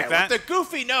You kind of there like that. with the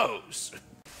goofy nose.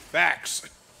 Facts.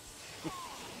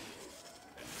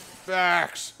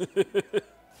 Facts.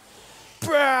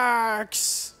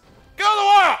 Brax. Go to the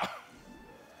wall.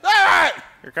 All right.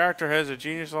 Your character has a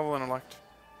genius level intellect.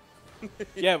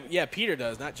 Yeah, Peter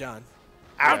does, not John.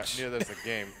 Ouch. Yeah, that's a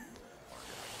game.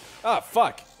 Oh,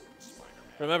 fuck.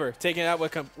 Remember, taking it out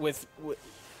with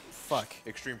fuck.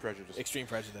 Extreme prejudice. Extreme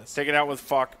prejudice. Take it out with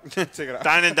fuck. Take it out.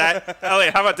 Dine and die.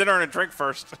 Elliot, how about dinner and a drink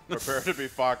first? Prepare to be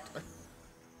fucked.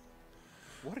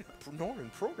 What did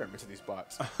Norman program into these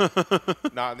bots?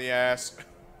 Not in the ass.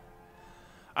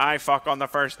 I fuck on the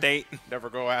first date.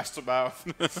 Never go ass to mouth.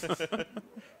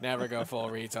 Never go full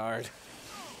retard.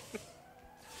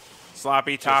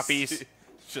 Sloppy toppies.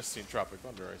 Just seen Tropic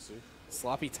Thunder, I see.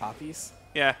 Sloppy toppies?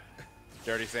 Yeah.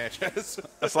 Dirty Sanchez.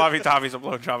 A sloppy toppy's a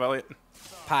blowjob, Elliot.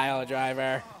 Pile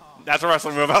driver. That's a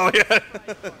wrestling move, Elliot.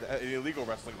 An illegal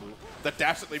wrestling move. The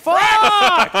dastardly Fuck!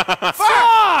 Fuck!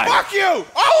 Fuck you!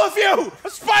 All of you!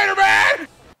 Spider-Man!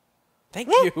 Thank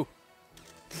you.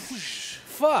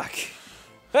 Fuck.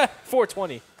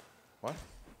 420. What?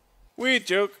 Weed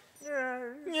joke. Yeah.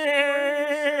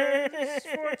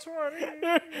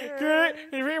 420. Good.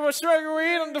 People smoking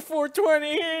weed on the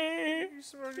 420.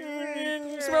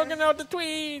 Smoking out the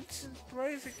tweets.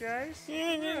 Blaze it, guys.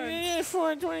 Yeah,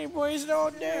 420 boys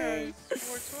all day.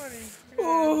 420.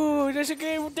 Ooh, there's a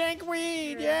game with dank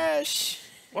weed. Yes.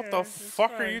 What the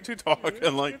fuck are you two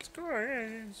talking like? It's cool.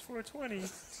 Yeah, it's 420.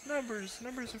 It's numbers.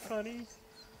 Numbers are funny.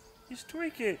 You just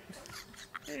tweak it.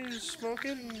 Yeah, you just smoke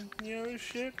it and, you know, this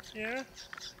shit. Yeah.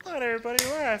 Not everybody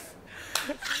laugh.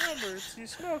 It's numbers. You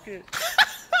smoke it.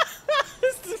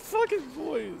 It's the fucking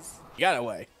boys. You got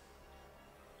away.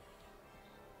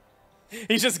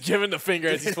 He's just giving the finger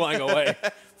as he's flying away.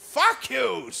 Fuck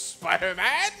you,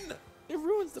 Spider-Man! It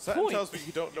ruins the Something point. tells me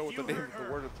you don't know what the name of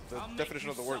the word, the definition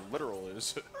of the word literal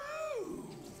is.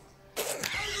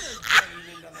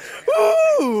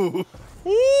 Ooh!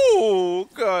 Ooh!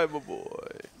 God, my boy.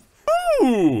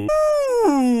 Ooh!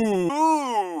 Ooh!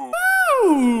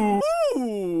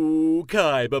 Ooh!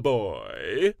 Kaiba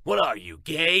boy. What are you,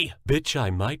 gay? Bitch, I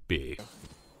might be.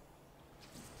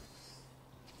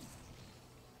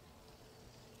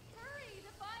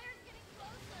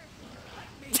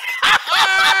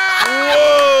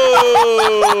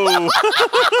 Whoa!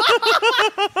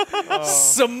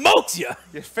 Smoked ya!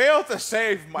 You failed to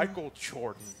save Michael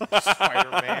Jordan,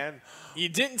 Spider-Man. You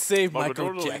didn't save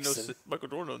Michael Jackson. Michael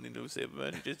Jordan don't need no save,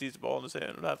 man. He just needs the ball in his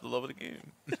hand and have the love of the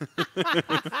game.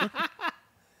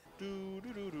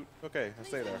 Okay, I'll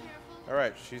stay there. All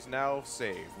right, she's now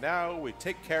saved. Now we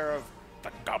take care of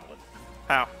the Goblin.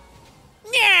 How?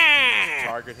 Yeah!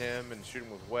 Target him and shoot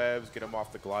him with webs, get him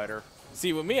off the glider.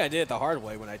 See, with me, I did it the hard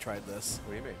way when I tried this.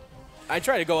 What do you mean? I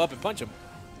tried to go up and punch him.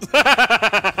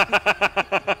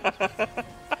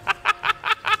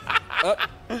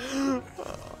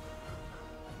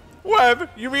 Web?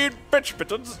 You mean bitch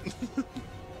mittens?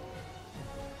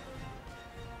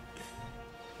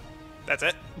 That's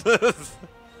it.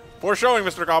 For showing,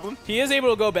 Mr. Goblin. He is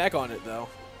able to go back on it, though.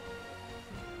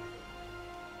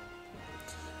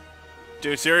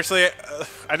 Dude, seriously,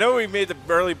 I know we made the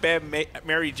early bad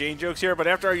Mary Jane jokes here, but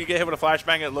after you get hit with a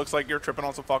flashbang, it looks like you're tripping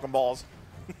on some fucking balls.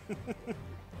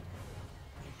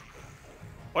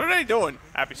 What are they doing?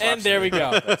 Happy slaps. And there we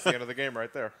go. That's the end of the game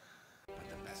right there. But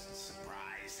the best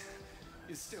surprise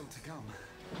is still to come.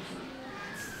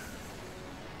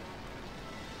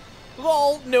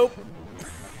 Lol, nope.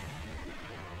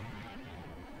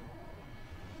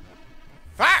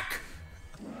 Fuck!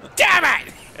 Damn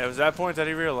it! It was that point that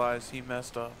he realized he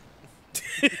messed up.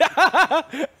 How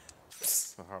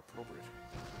appropriate.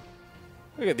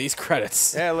 Look at these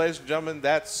credits. Yeah, ladies and gentlemen,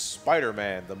 that's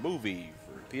Spider-Man, the movie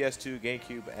for PS2,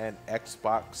 GameCube, and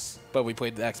Xbox. But we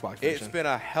played the Xbox version. It's been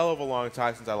a hell of a long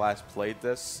time since I last played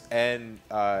this, and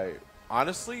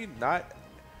honestly, not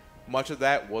much of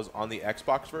that was on the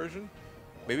Xbox version.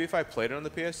 Maybe if I played it on the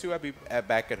PS2, I'd be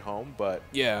back at home, but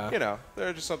yeah, you know, there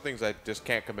are just some things I just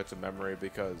can't commit to memory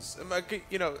because,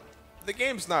 you know, the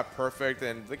game's not perfect,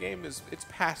 and the game it's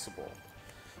passable.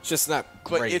 It's just not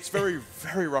But great. it's very,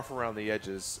 very rough around the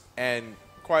edges. And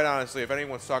quite honestly, if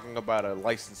anyone's talking about a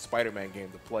licensed Spider-Man game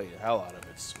to play the hell out of,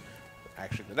 it's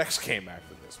actually the next game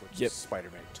after this, which is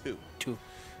Spider-Man 2. 2.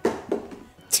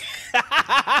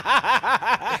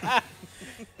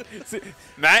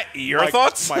 Matt, your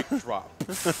thoughts? Mic drop.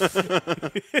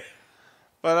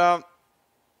 But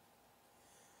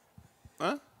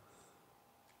huh?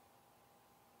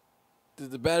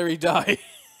 Did the battery die?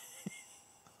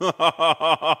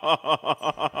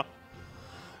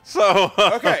 So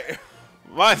okay,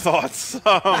 my thoughts.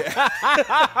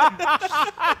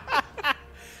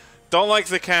 Don't like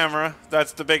the camera.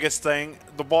 That's the biggest thing.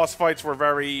 The boss fights were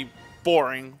very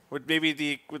boring. I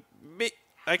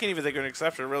can't even think of an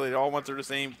exception. Really, they all went through the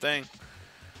same thing.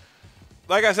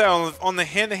 Like I said, on the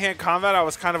hand-to-hand combat, I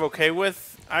was kind of okay with.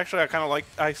 Actually,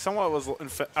 I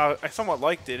somewhat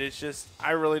liked it. It's just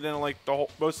I really didn't like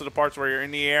most of the parts where you're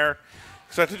in the air,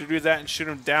 expected to do that and shoot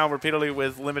them down repeatedly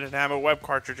with limited ammo web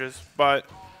cartridges. But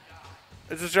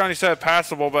it's as Johnny said,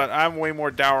 passable. But I'm way more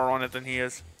dour on it than he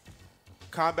is.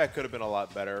 Combat could have been a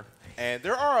lot better, and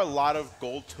there are a lot of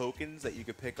gold tokens that you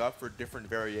could pick up for different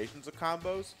variations of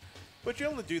combos, but you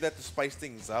only do that to spice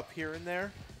things up here and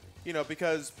there, you know,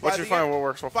 because by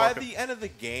the end of the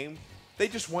game, they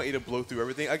just want you to blow through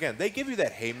everything. Again, they give you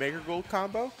that Haymaker gold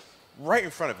combo right in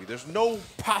front of you. There's no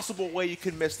possible way you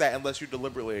can miss that unless you're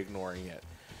deliberately ignoring it.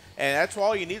 And that's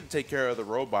all you need to take care of the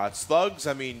robots. Thugs,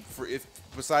 I mean,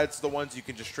 besides the ones you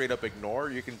can just straight up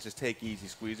ignore, you can just take easy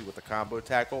squeezy with the combo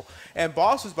tackle. And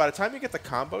bosses, by the time you get the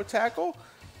combo tackle,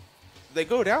 they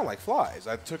go down like flies.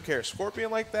 I took care of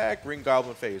Scorpion like that, Green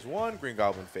Goblin Phase 1, Green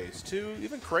Goblin Phase 2,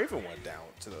 even Kraven went down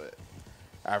to it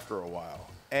after a while.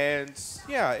 And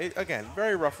yeah, again,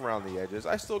 very rough around the edges.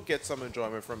 I still get some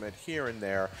enjoyment from it here and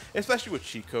there, especially with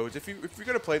cheat codes. If you're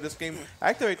gonna play this game,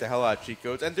 activate the hell out of cheat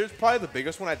codes. And there's probably the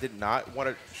biggest one I did not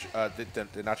want to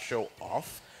did not show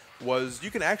off was you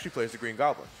can actually play as the Green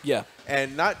Goblin. Yeah,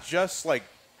 and not just like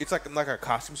it's like a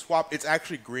costume swap. It's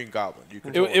actually Green Goblin. You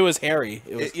it was Harry.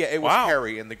 It was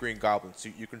Harry in the Green Goblin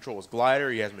suit. You control his glider.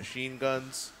 He has machine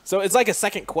guns. So it's like a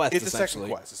second quest. It's a second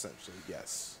quest essentially.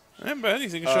 Yes. But you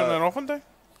think you can show that off one day?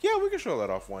 Yeah, we can show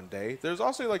that off one day. There's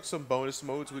also like some bonus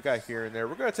modes we got here and there.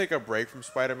 We're gonna take a break from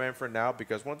Spider-Man for now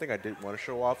because one thing I did want to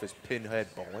show off is Pinhead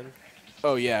bowling.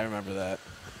 Oh yeah, I remember that.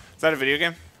 Is that a video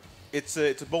game? It's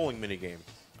a bowling mini game.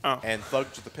 Oh. And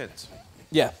thugs with the pins.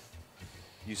 Yeah.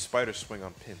 You spider swing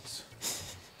on pins.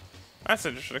 That's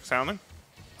interesting sounding.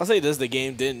 I'll say this: the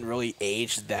game didn't really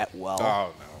age that well.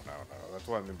 Oh no. That's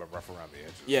what I mean by rough around the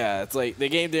edges. Yeah, it's like the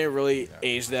game didn't really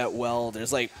age that well.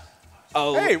 There's like.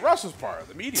 Oh. Hey, Russ was part of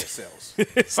the media sales.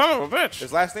 Son of a bitch.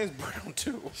 His last name's Brown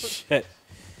too. Shit.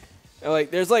 And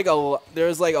like, there's like a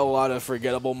lot of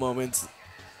forgettable moments,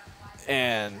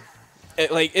 and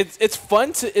it's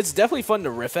fun to. It's definitely fun to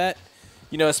riff at,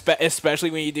 you know,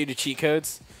 especially when you do the cheat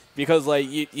codes, because like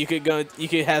you could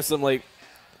have some like,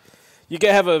 you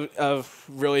could have a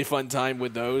really fun time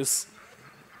with those,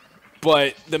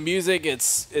 but the music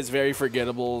it's very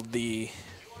forgettable.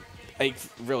 I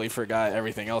really forgot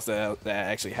everything else that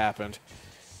actually happened.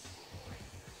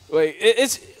 Like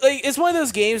it's one of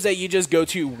those games that you just go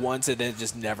to once and then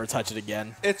just never touch it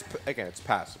again. It's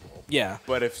passable. Yeah.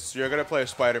 But if you're gonna play a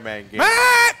Spider-Man game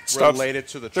related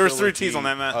to the There's 3 T's on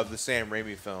that, Matt. of the Sam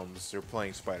Raimi films, you're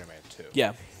playing Spider-Man 2.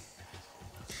 Yeah.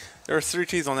 There was 3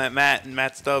 T's on that, Matt and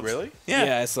Matt Stubbs. Really? Yeah.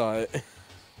 Yeah, I saw it.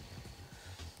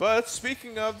 But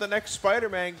speaking of the next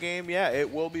Spider-Man game, yeah,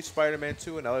 it will be Spider-Man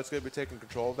 2, and Elliot's going to be taking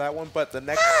control of that one. But the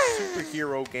next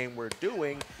superhero game we're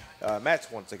doing,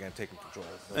 Matt's once again taking control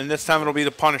of. And this time it'll be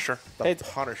the Punisher. The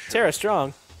Punisher. Tara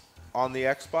Strong. On the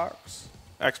Xbox?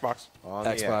 Xbox. On the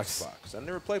Xbox. I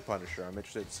never played Punisher. I'm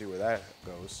interested to see where that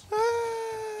goes.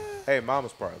 Hey, Mom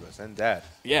was part of this, and Dad.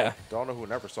 Yeah. Don't know who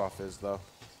Neversoft is, though.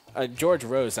 George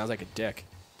Rose sounds like a dick.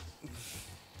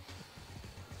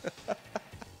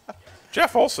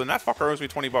 Jeff Olson, that fucker owes me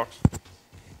 $20.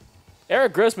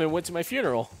 Eric Grossman went to my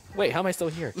funeral. Wait, how am I still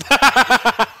here?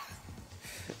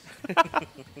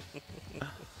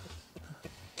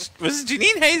 Was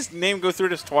Janine Hayes' name go through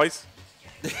this twice?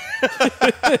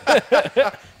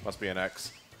 Must be an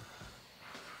X.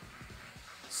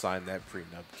 Sign that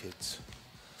prenup, kids.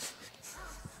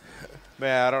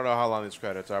 Man, I don't know how long these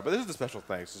credits are, but this is the special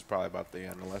thanks. This is probably about the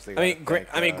end, unless they.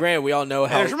 Grant, we all know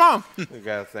how. There's your mom. We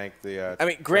gotta thank the.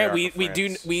 Grant,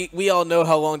 we all know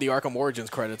how long the Arkham Origins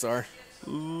credits are.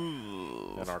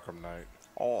 Ooh. And Arkham Knight.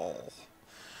 Oh.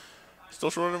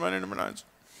 Still shorter than my number 9s.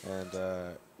 And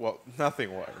well, nothing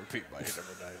will ever beat my number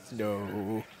 9s.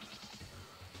 No.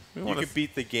 You can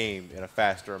beat the game in a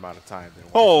faster amount of time than.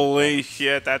 Holy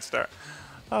shit, that's dark.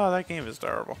 Oh, that game is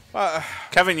terrible.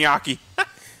 Kevin Yaki.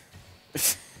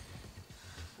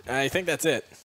 I think that's it.